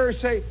I hear her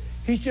say,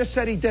 he just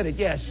said he did it,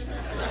 yes.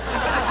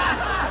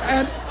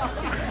 And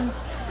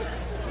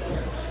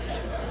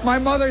my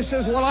mother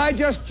says, well, I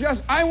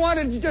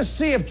wanted to just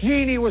see if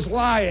Jeannie was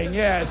lying,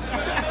 yes.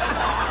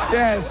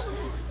 Yes.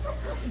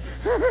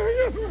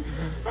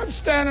 I'm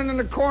standing in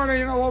the corner,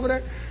 you know, over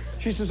there.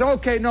 She says,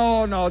 okay,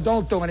 no,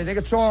 don't do anything.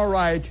 It's all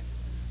right.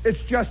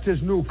 It's just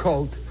his new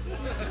coat.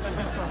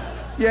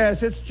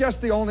 Yes, it's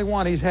just the only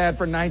one he's had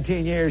for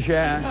 19 years,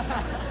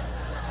 yeah.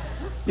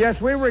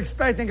 Yes, we were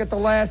expecting it to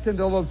last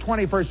into the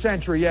 21st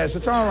century. Yes,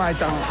 it's all right,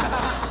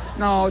 though.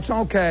 No, it's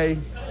okay.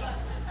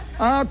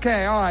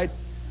 Okay, all right.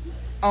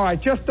 All right,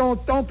 just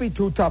don't be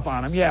too tough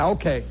on him. Yeah,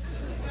 okay.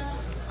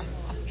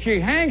 She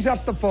hangs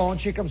up the phone.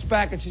 She comes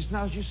back and she says,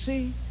 now, you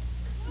see,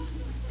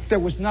 there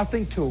was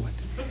nothing to it.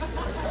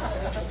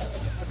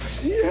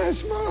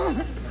 Yes, Ma.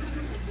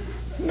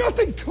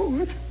 Nothing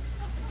to it.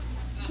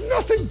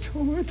 Nothing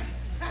to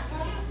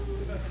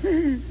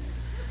it.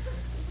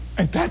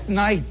 And that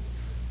night,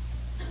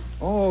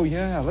 oh,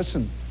 yeah,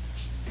 listen.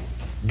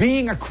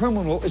 Being a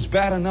criminal is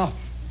bad enough.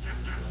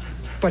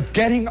 But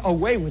getting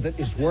away with it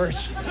is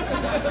worse.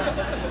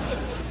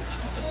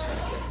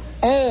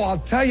 Oh, I'll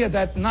tell you,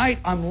 that night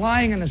I'm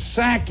lying in a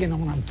sack, and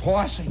I'm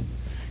tossing.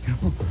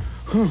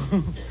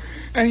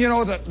 And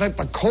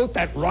the coat,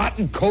 that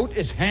rotten coat,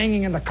 is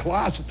hanging in the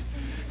closet.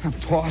 I'm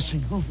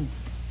tossing.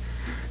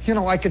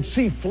 I could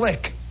see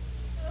Flick.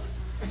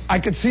 I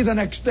could see the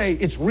next day.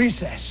 It's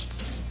recess.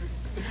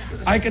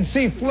 I could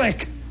see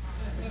Flick,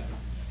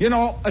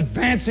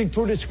 advancing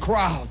through this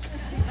crowd.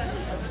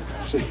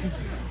 See?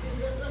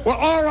 Well,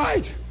 all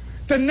right.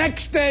 The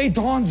next day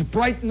dawns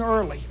bright and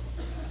early.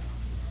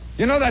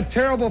 That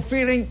terrible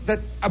feeling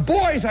that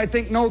boys, I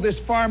think, know this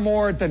far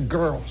more than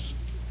girls.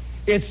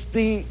 It's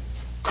the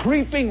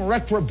creeping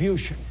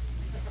retribution.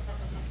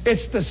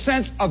 It's the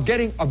sense of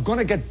going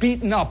to get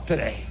beaten up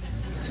today.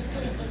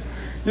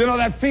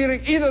 That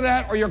feeling, either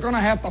that or you're going to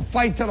have to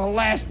fight to the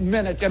last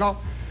minute,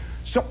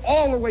 So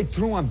all the way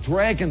through, I'm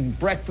dragging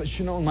breakfast,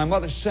 and my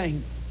mother's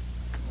saying,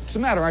 "What's the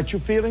matter? Aren't you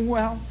feeling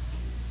well?"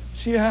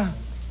 Yeah.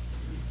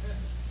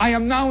 I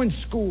am now in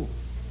school.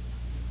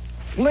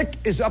 Flick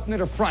is up near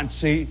the front,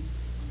 see?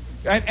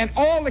 And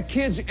all the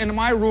kids in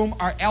my room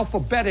are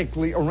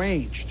alphabetically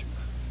arranged.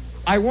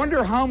 I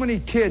wonder how many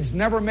kids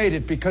never made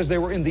it because they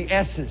were in the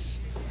S's.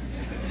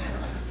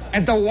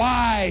 And the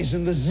Y's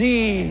and the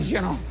Z's,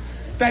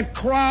 That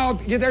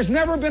crowd, there's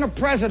never been a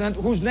president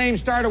whose name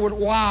started with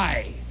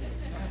Y.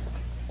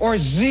 Or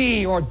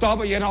Z or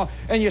W,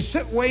 And you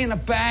sit way in the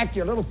back,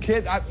 you're a little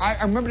kid.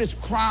 I remember this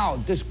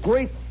crowd, this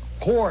great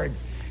horde.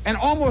 And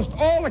almost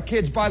all the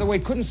kids, by the way,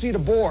 couldn't see the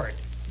board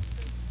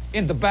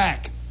in the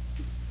back.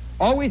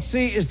 All we'd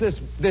see is this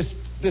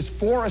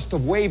forest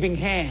of waving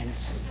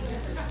hands.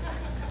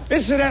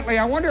 Incidentally,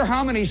 I wonder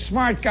how many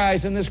smart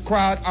guys in this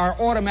crowd are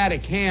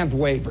automatic hand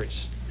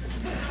wavers.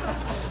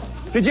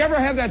 Did you ever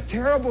have that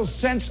terrible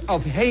sense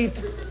of hate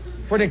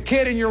for the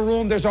kid in your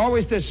room? There's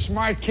always this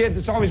smart kid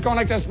that's always going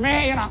like this,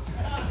 me,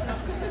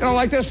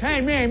 like this,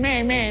 hey,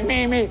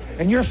 me.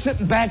 And you're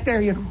sitting back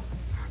there,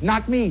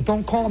 not me,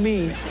 don't call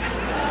me.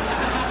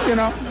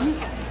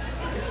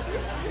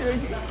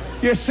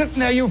 You're sitting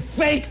there, you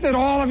faked it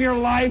all of your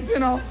life,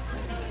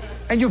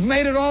 and you've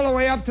made it all the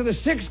way up to the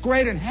 6th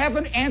grade and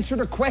haven't answered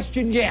a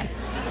question yet.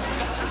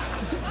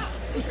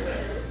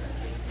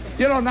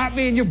 Not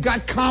me, and you've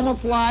got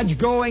camouflage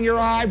going, your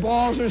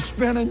eyeballs are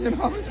spinning,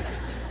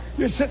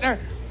 You're sitting there.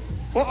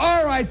 Well,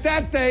 all right,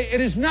 that day,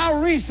 it is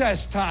now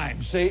recess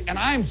time, see, and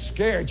I'm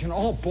scared,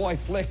 oh, boy,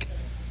 Flick.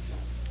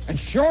 And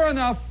sure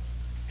enough,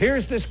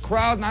 here's this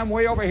crowd, and I'm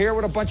way over here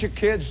with a bunch of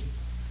kids.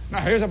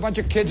 Now, here's a bunch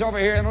of kids over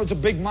here, and it's a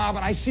big mob,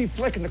 and I see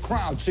Flick in the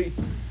crowd, see?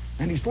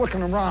 And he's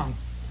looking around.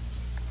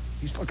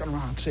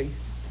 See?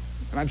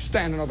 And I'm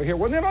standing over here.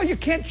 Well, you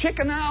can't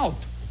chicken out.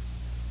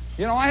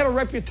 I had a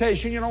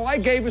reputation. I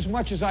gave as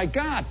much as I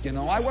got.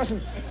 I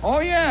wasn't, oh,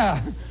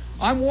 yeah,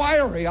 I'm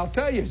wiry, I'll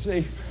tell you,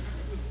 see?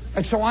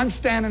 And so I'm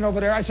standing over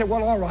there. I said,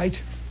 well, all right.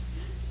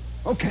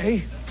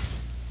 Okay,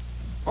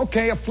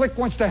 if Flick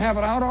wants to have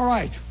it out, all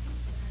right.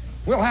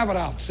 We'll have it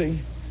out, see?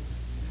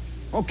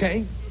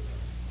 Okay.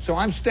 So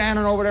I'm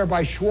standing over there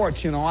by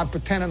Schwartz, I'm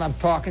pretending I'm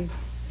talking.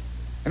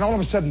 And all of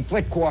a sudden,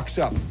 Flick walks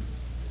up.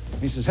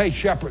 He says, hey,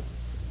 Shepard.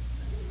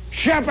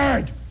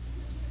 Shepard!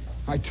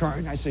 I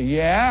turn, I say,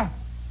 yeah?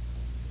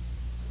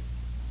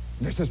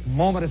 And there's this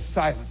moment of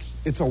silence.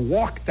 It's a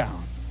walk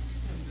down.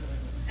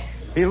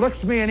 He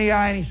looks me in the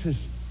eye and he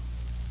says,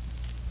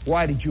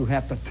 why did you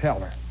have to tell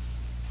her?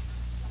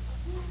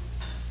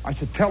 I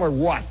said, tell her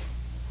what?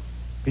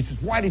 He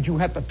says, why did you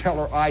have to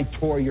tell her I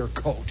tore your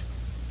coat?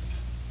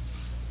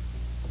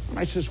 And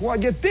I says, well,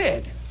 you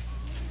did.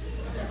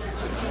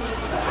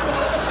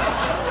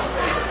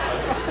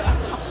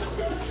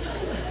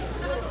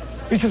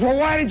 He says, well,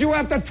 why did you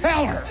have to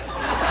tell her?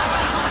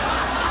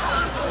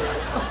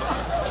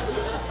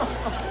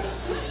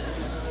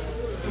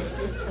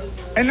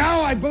 And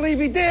now I believe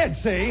he did,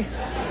 see?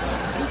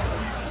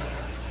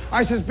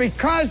 I says,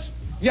 because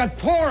you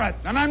tore it,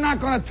 and I'm not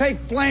going to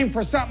take blame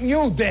for something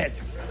you did.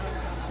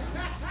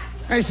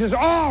 And he says,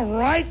 all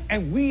right.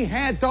 And we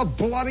had the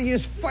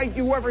bloodiest fight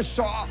you ever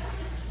saw.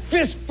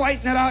 Fist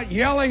fighting it out,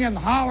 yelling and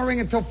hollering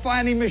until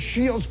finally Miss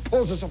Shields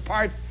pulls us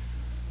apart.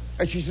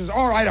 And she says,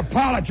 all right,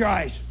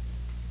 apologize.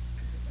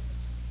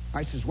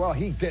 I says, well,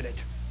 he did it.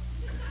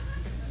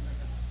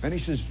 And he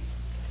says,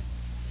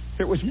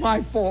 it was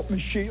my fault,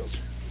 Miss Shields.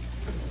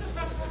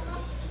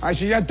 I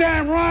said, you're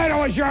damn right it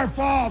was your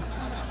fault.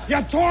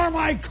 You tore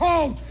my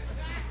coat.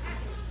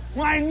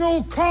 My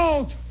new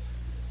coat.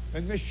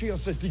 And Miss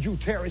Shields says, did you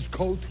tear his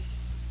coat?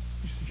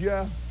 He says,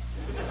 yeah.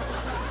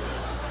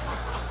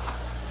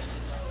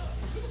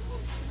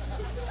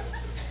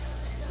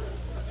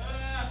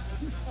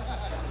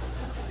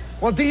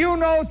 Well, do you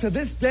know to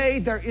this day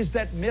there is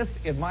that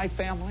myth in my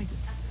family?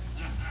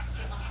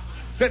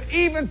 That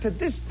even to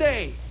this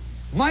day,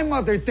 my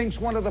mother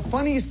thinks one of the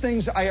funniest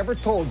things I ever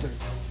told her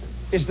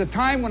is the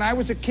time when I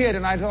was a kid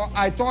and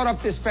I thought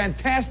up this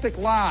fantastic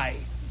lie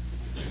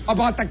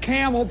about the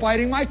camel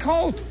biting my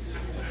coat.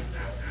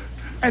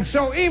 And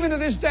so even to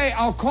this day,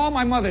 I'll call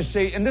my mother,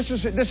 see, and this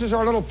is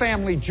our little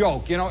family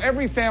joke. You know,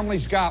 every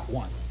family's got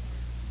one.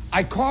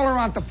 I call her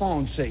on the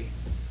phone, see,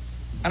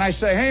 and I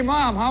say, hey,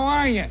 Mom, how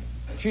are you?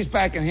 She's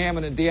back in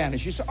Hammond, Indiana.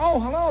 She said, oh,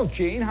 hello,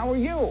 Gene. How are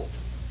you?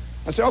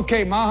 I said,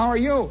 okay, Ma, how are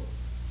you?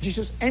 She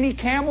says, any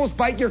camels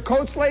bite your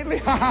coats lately?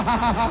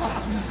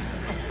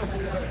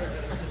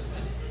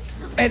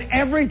 And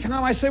every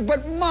time I said,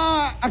 but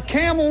Ma, a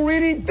camel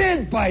really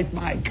did bite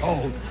my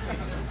coat.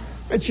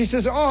 And she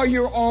says, oh,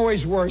 you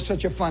always were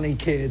such a funny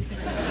kid.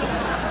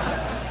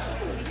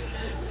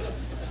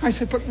 I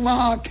said, but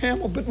Ma, a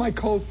camel bit my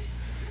coat.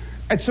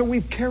 And so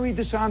we've carried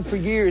this on for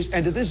years,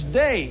 and to this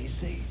day,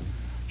 see,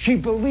 she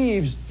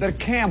believes that a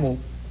camel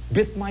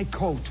bit my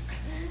coat.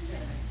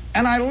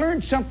 And I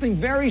learned something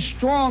very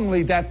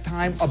strongly that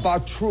time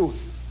about truth.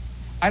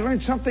 I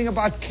learned something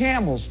about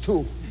camels,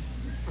 too.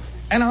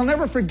 And I'll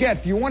never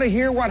forget. Do you want to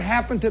hear what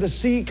happened to the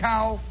sea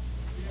cow?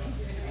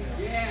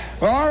 Yeah.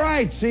 Well, all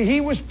right. See,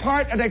 he was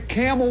part of the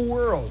camel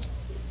world.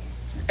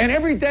 And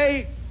every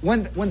day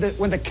when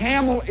the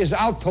camel is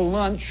out to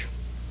lunch,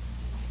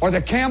 or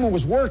the camel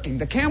was working,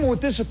 the camel would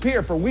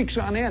disappear for weeks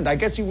on end. I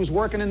guess he was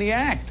working in the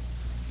act.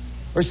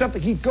 Or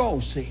something. He'd go,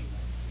 see.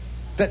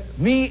 That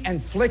me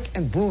and Flick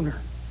and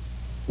Bruner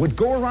would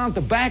go around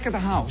the back of the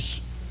house,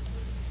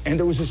 and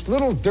there was this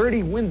little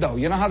dirty window.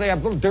 You know how they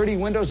have little dirty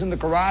windows in the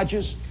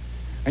garages?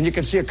 And you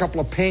can see a couple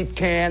of paint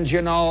cans,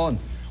 you know, and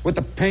with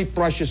the paint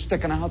brushes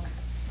sticking out.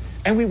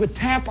 And we would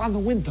tap on the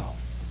window.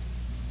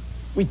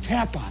 We'd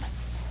tap on it.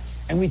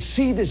 And we'd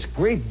see this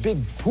great big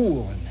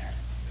pool in there.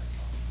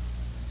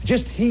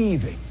 Just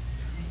heaving.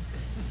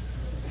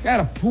 You had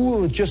a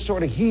pool that just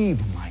sort of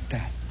heaving like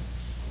that.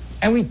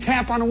 And we'd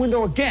tap on the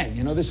window again,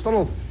 you know, this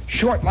little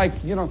short, like,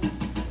 you know,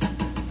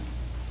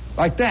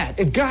 like that.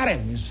 It got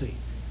him, you see.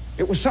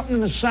 It was something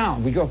in the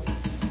sound. We'd go...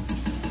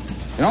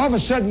 And all of a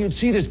sudden, you'd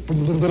see this...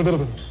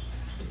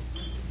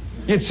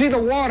 You'd see the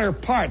water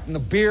part in the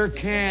beer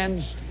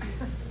cans.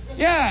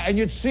 Yeah, and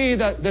you'd see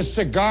the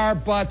cigar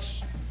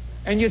butts.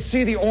 And you'd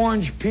see the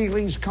orange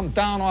peelings come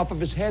down off of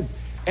his head.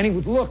 And he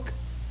would look.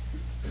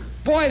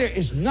 Boy, there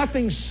is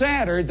nothing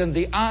sadder than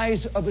the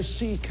eyes of a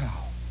sea cow.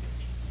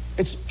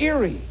 It's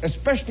eerie,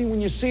 especially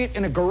when you see it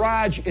in a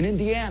garage in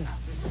Indiana.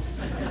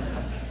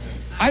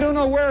 I don't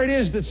know where it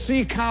is that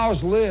sea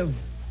cows live.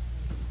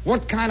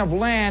 What kind of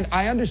land?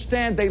 I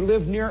understand they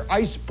live near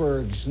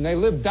icebergs, and they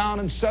live down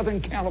in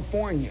Southern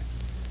California.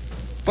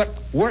 But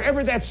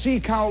wherever that sea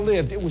cow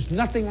lived, it was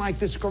nothing like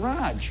this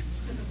garage.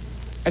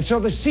 And so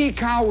the sea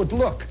cow would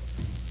look.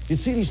 You'd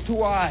see these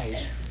two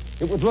eyes.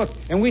 It would look,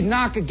 and we'd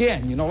knock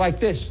again, you know,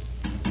 like this.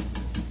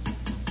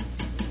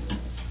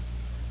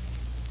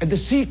 And the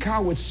sea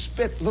cow would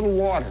spit little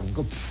water. It would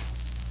go, pfft.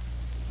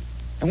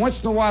 And once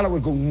in a while it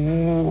would go,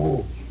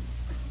 moo.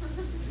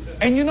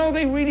 And you know,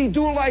 they really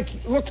do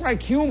look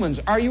like humans.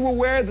 Are you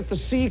aware that the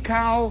sea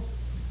cow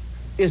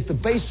is the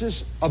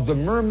basis of the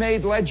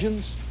mermaid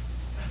legends?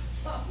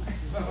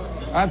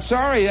 I'm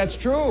sorry, that's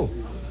true.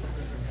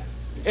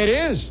 It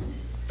is.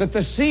 That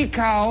the sea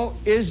cow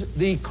is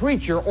the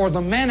creature, or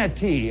the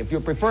manatee, if you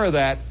prefer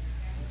that,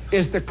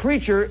 is the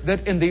creature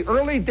that in the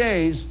early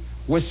days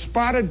was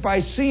spotted by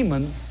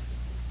seamen,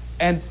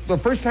 and the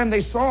first time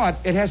they saw it,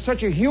 it has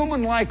such a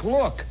human-like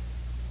look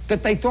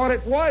that they thought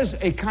it was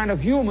a kind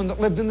of human that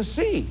lived in the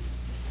sea.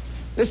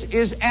 This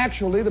is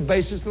actually the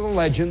basis of the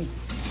legend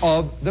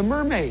of the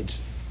mermaids.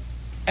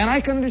 And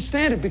I can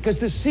understand it because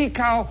this sea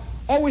cow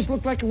always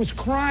looked like it was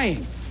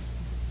crying.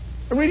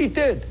 It really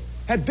did.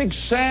 Had big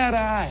sad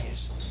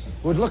eyes.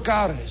 Would look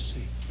out at us,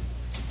 see.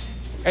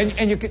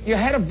 And you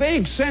had a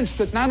vague sense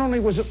that not only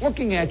was it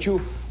looking at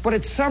you, but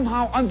it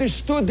somehow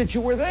understood that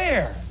you were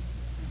there.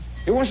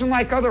 It wasn't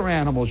like other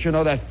animals, you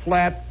know, that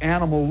flat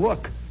animal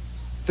look.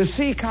 The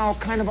sea cow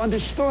kind of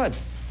understood.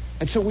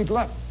 And so we'd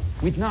knock.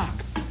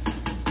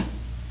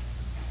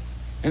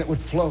 And it would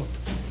float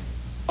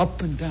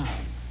up and down.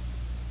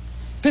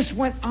 This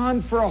went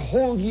on for a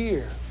whole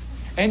year.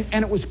 And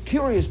it was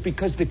curious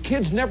because the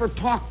kids never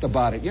talked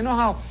about it. You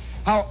know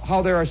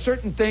how there are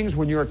certain things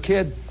when you're a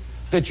kid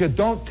that you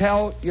don't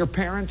tell your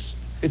parents?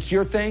 It's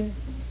your thing.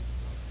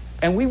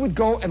 And we would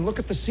go and look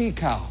at the sea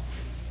cow.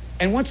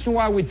 And once in a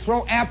while we'd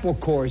throw apple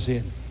cores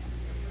in.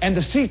 And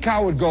the sea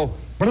cow would go,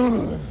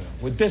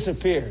 would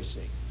disappear, see.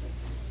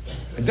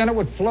 And then it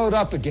would float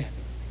up again.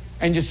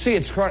 And you see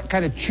it's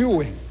kind of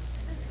chewing.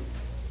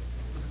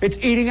 It's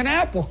eating an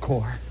apple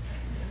core.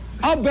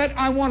 I'll bet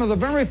I'm one of the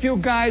very few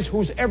guys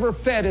who's ever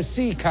fed a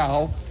sea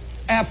cow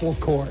apple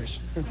cores.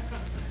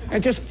 It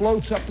just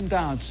floats up and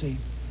down, see.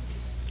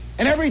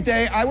 And every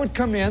day I would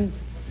come in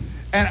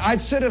and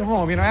I'd sit at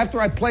home, you know, after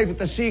I played with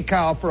the sea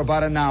cow for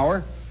about an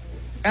hour.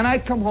 And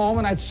I'd come home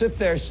and I'd sit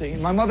there, see.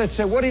 And my mother would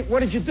say, what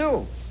did you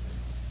do?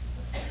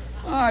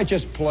 Oh, I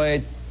just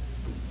played.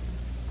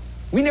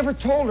 We never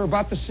told her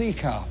about the sea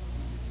cow.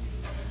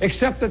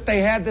 Except that they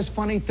had this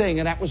funny thing,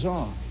 and that was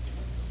all.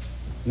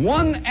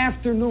 One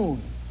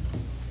afternoon,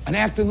 an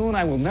afternoon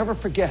I will never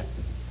forget,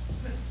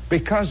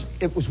 because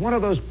it was one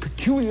of those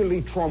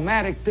peculiarly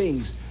traumatic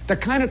things, the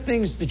kind of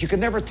things that you could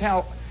never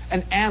tell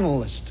an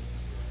analyst,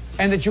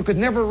 and that you could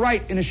never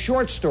write in a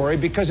short story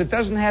because it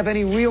doesn't have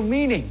any real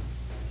meaning.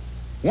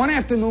 One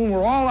afternoon,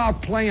 we're all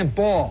out playing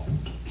ball,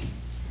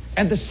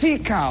 And the sea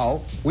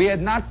cow we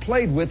had not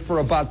played with for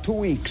about 2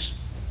 weeks.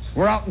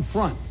 We're out in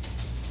front.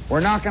 We're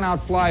knocking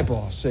out fly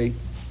balls, see?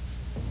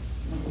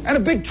 And a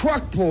big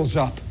truck pulls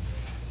up.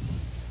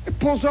 It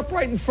pulls up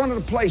right in front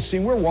of the place. See,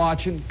 we're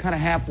watching, kind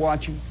of half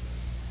watching.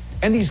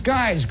 And these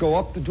guys go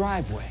up the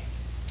driveway.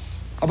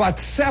 About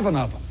 7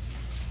 of them.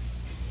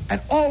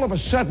 And all of a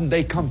sudden,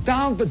 they come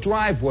down the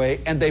driveway,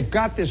 and they've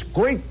got this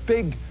great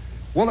big,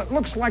 well, it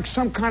looks like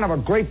some kind of a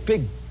great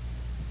big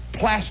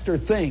plaster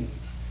thing.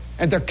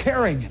 And they're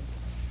carrying it.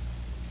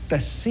 The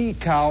sea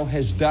cow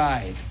has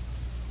died.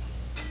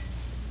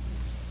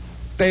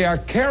 They are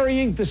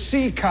carrying the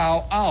sea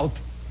cow out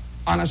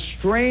on a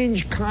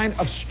strange kind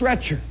of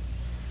stretcher.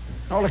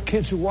 All the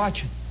kids are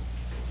watching.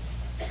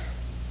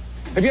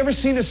 Have you ever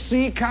seen a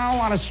sea cow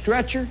on a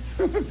stretcher?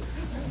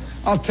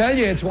 I'll tell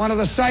you, it's one of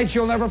the sights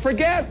you'll never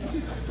forget.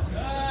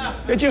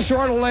 It just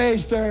sort of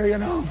lays there, you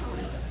know.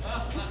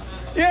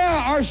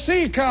 Yeah, our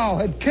sea cow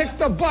had kicked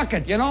the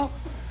bucket, you know.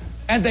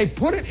 And they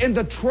put it in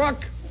the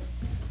truck,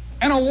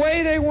 and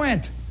away they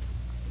went.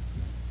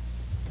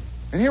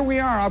 And here we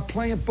are out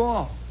playing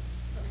ball.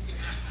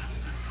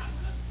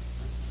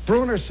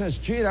 Bruner says,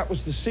 gee, that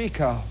was the sea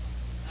cow.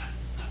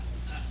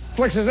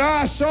 Flick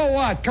says, so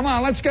what? Come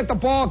on, let's get the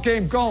ball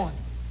game going.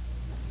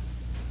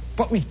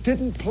 But we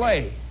didn't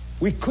play.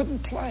 We couldn't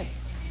play.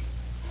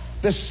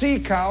 The sea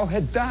cow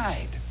had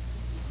died.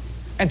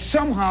 And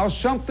somehow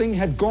something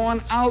had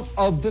gone out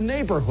of the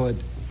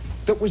neighborhood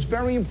that was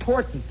very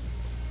important.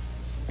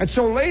 And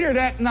so later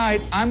that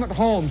night, I'm at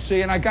home,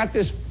 see, and I got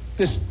this,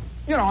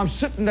 I'm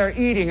sitting there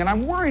eating, and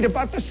I'm worried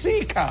about the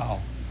sea cow.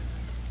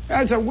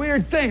 That's a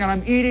weird thing, and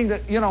I'm eating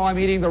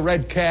the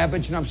red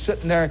cabbage, and I'm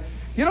sitting there.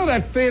 You know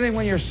that feeling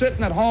when you're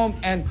sitting at home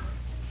and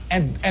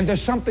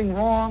there's something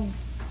wrong?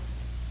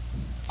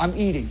 I'm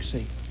eating,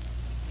 see.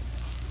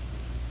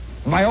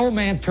 My old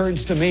man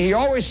turns to me. He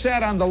always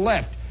sat on the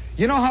left.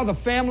 You know how the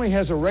family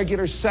has a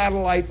regular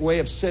satellite way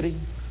of sitting?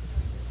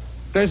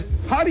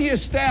 How do you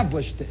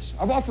establish this?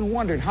 I've often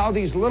wondered how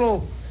these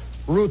little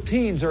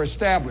routines are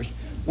established.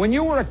 When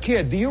you were a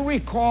kid, do you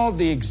recall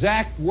the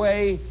exact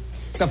way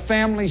the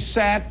family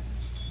sat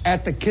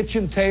at the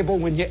kitchen table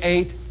when you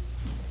ate?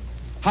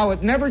 How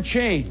it never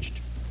changed.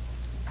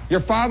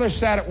 Your father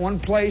sat at one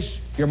place,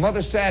 your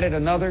mother sat at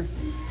another,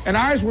 and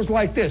ours was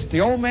like this.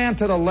 The old man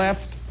to the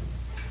left,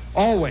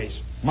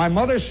 always. My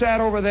mother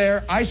sat over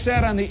there, I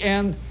sat on the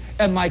end,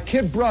 and my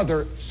kid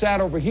brother sat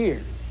over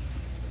here.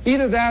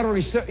 Either that or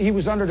he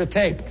was under the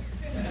table.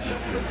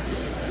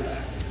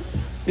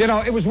 You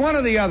know, it was one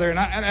or the other,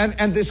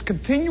 and this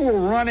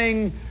continual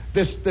running,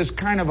 this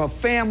kind of a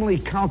family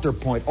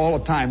counterpoint all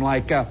the time,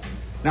 like,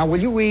 now will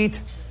you eat?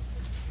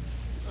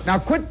 Now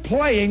quit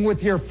playing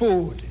with your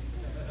food.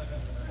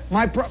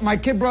 My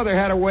kid brother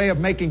had a way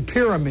of making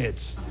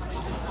pyramids.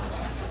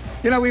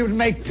 You know, he would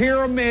make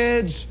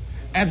pyramids,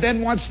 and then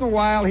once in a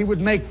while he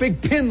would make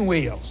big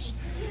pinwheels.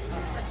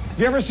 Have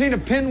you ever seen a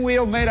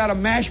pinwheel made out of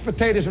mashed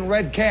potatoes and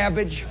red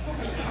cabbage?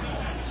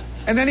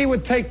 And then he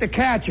would take the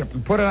ketchup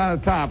and put it on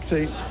the top,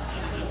 see?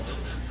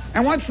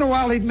 And once in a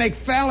while he'd make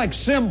phallic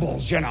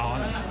symbols, you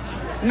know,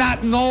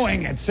 not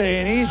knowing it, see?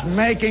 And he's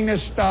making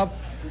this stuff.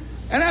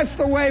 And that's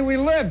the way we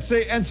lived,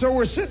 see? And so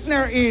we're sitting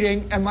there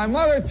eating, and my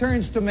mother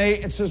turns to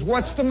me and says,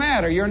 what's the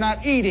matter? You're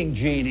not eating,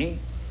 Jeannie.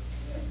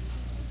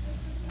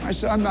 I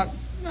said, I'm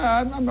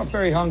not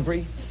very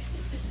hungry.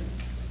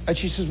 And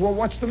she says, well,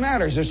 what's the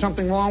matter? Is there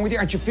something wrong with you?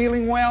 Aren't you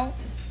feeling well?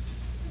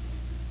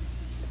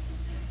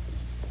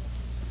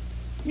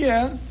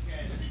 Yeah.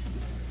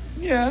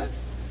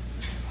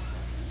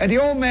 And the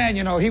old man,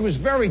 you know, he was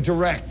very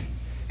direct.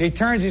 He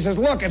turns, he says,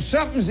 look, if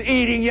something's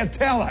eating you,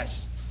 tell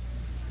us.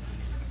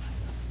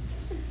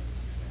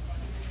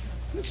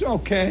 It's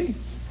okay.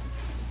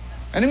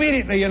 And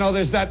immediately, you know,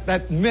 there's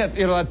that myth,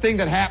 you know, that thing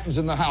that happens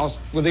in the house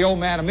where the old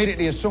man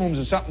immediately assumes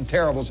that something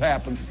terrible's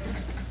happened.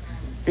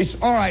 He says,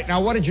 all right,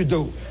 now what did you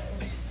do?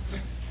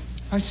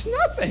 I said,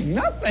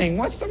 nothing.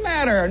 What's the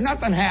matter?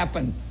 Nothing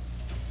happened.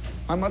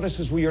 My mother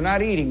says, well, you're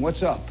not eating.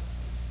 What's up?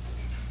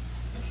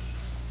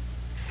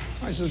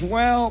 I says,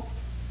 well,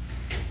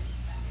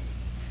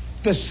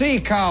 the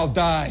sea cow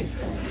died.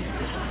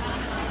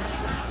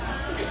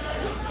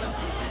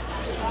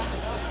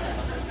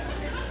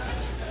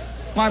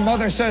 My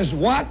mother says,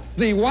 what?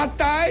 The what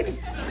died?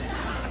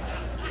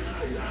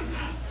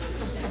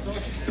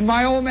 And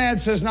my old man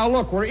says, now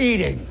look, we're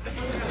eating.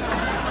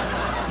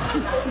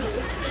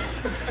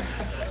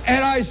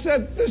 And I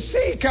said, the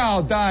sea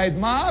cow died,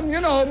 Mom.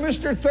 You know,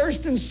 Mr.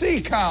 Thurston's sea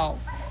cow.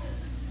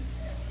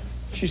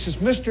 She says,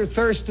 Mr.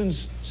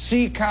 Thurston's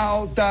sea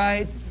cow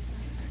died?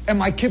 And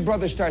my kid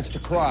brother starts to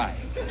cry.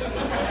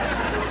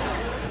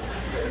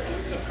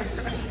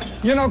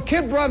 You know,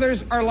 kid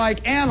brothers are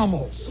like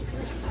animals.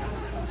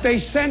 They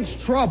sense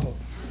trouble.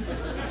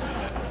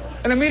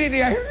 And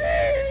immediately I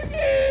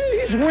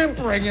hear, he's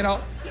whimpering, you know.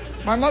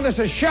 My mother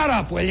says, shut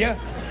up, will you?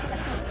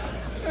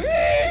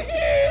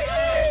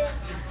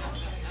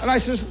 And I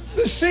says,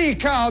 the sea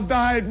cow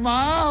died,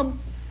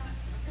 Mom.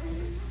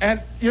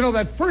 And, you know,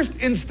 that first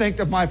instinct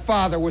of my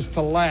father was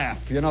to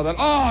laugh. You know, that,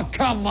 oh,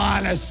 come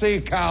on, a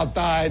sea cow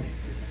died.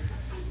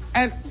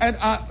 And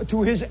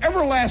to his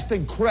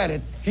everlasting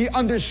credit, he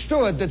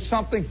understood that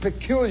something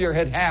peculiar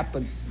had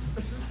happened.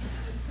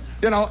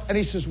 You know, and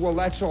he says, well,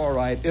 that's all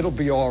right. It'll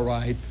be all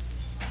right.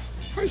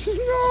 I says,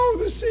 no,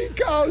 the sea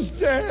cow's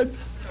dead.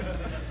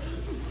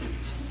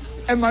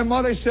 And my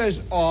mother says,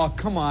 oh,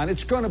 come on,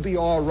 it's going to be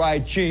all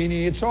right,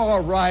 Jeannie. It's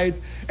all right.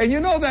 And you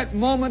know that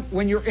moment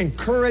when you're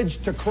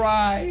encouraged to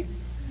cry?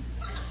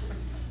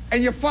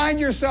 And you find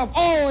yourself,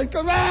 oh, it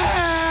goes,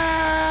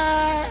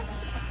 ah!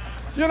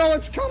 You know,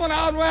 it's coming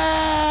out.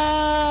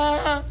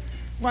 Ah!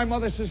 My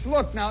mother says,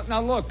 look,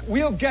 now look,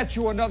 we'll get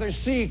you another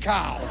sea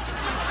cow.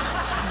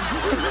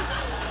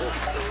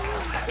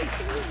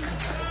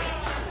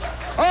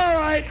 All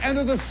right, and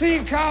to the sea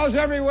cows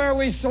everywhere,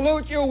 we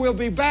salute you. We'll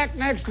be back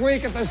next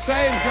week at the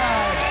same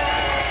time.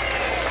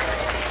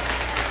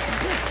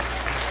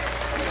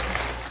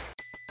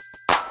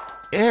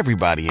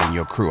 Everybody in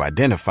your crew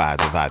identifies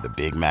as either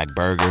Big Mac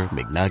Burger,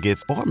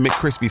 McNuggets, or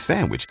McCrispy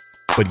Sandwich.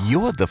 But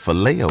you're the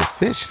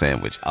Filet-O-Fish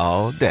Sandwich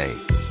all day.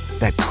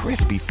 That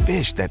crispy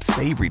fish, that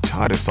savory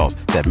tartar sauce,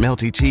 that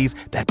melty cheese,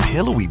 that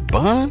pillowy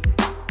bun.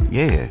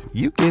 Yeah,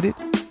 you get it.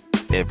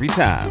 Every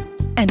time.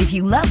 And if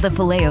you love the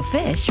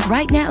Filet-O-Fish,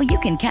 right now you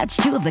can catch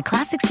two of the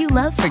classics you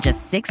love for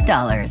just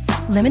 $6.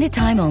 Limited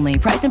time only.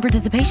 Price and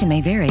participation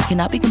may vary.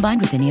 Cannot be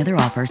combined with any other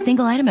offer.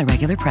 Single item at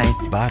regular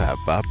price.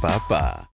 Ba-da-ba-ba-ba.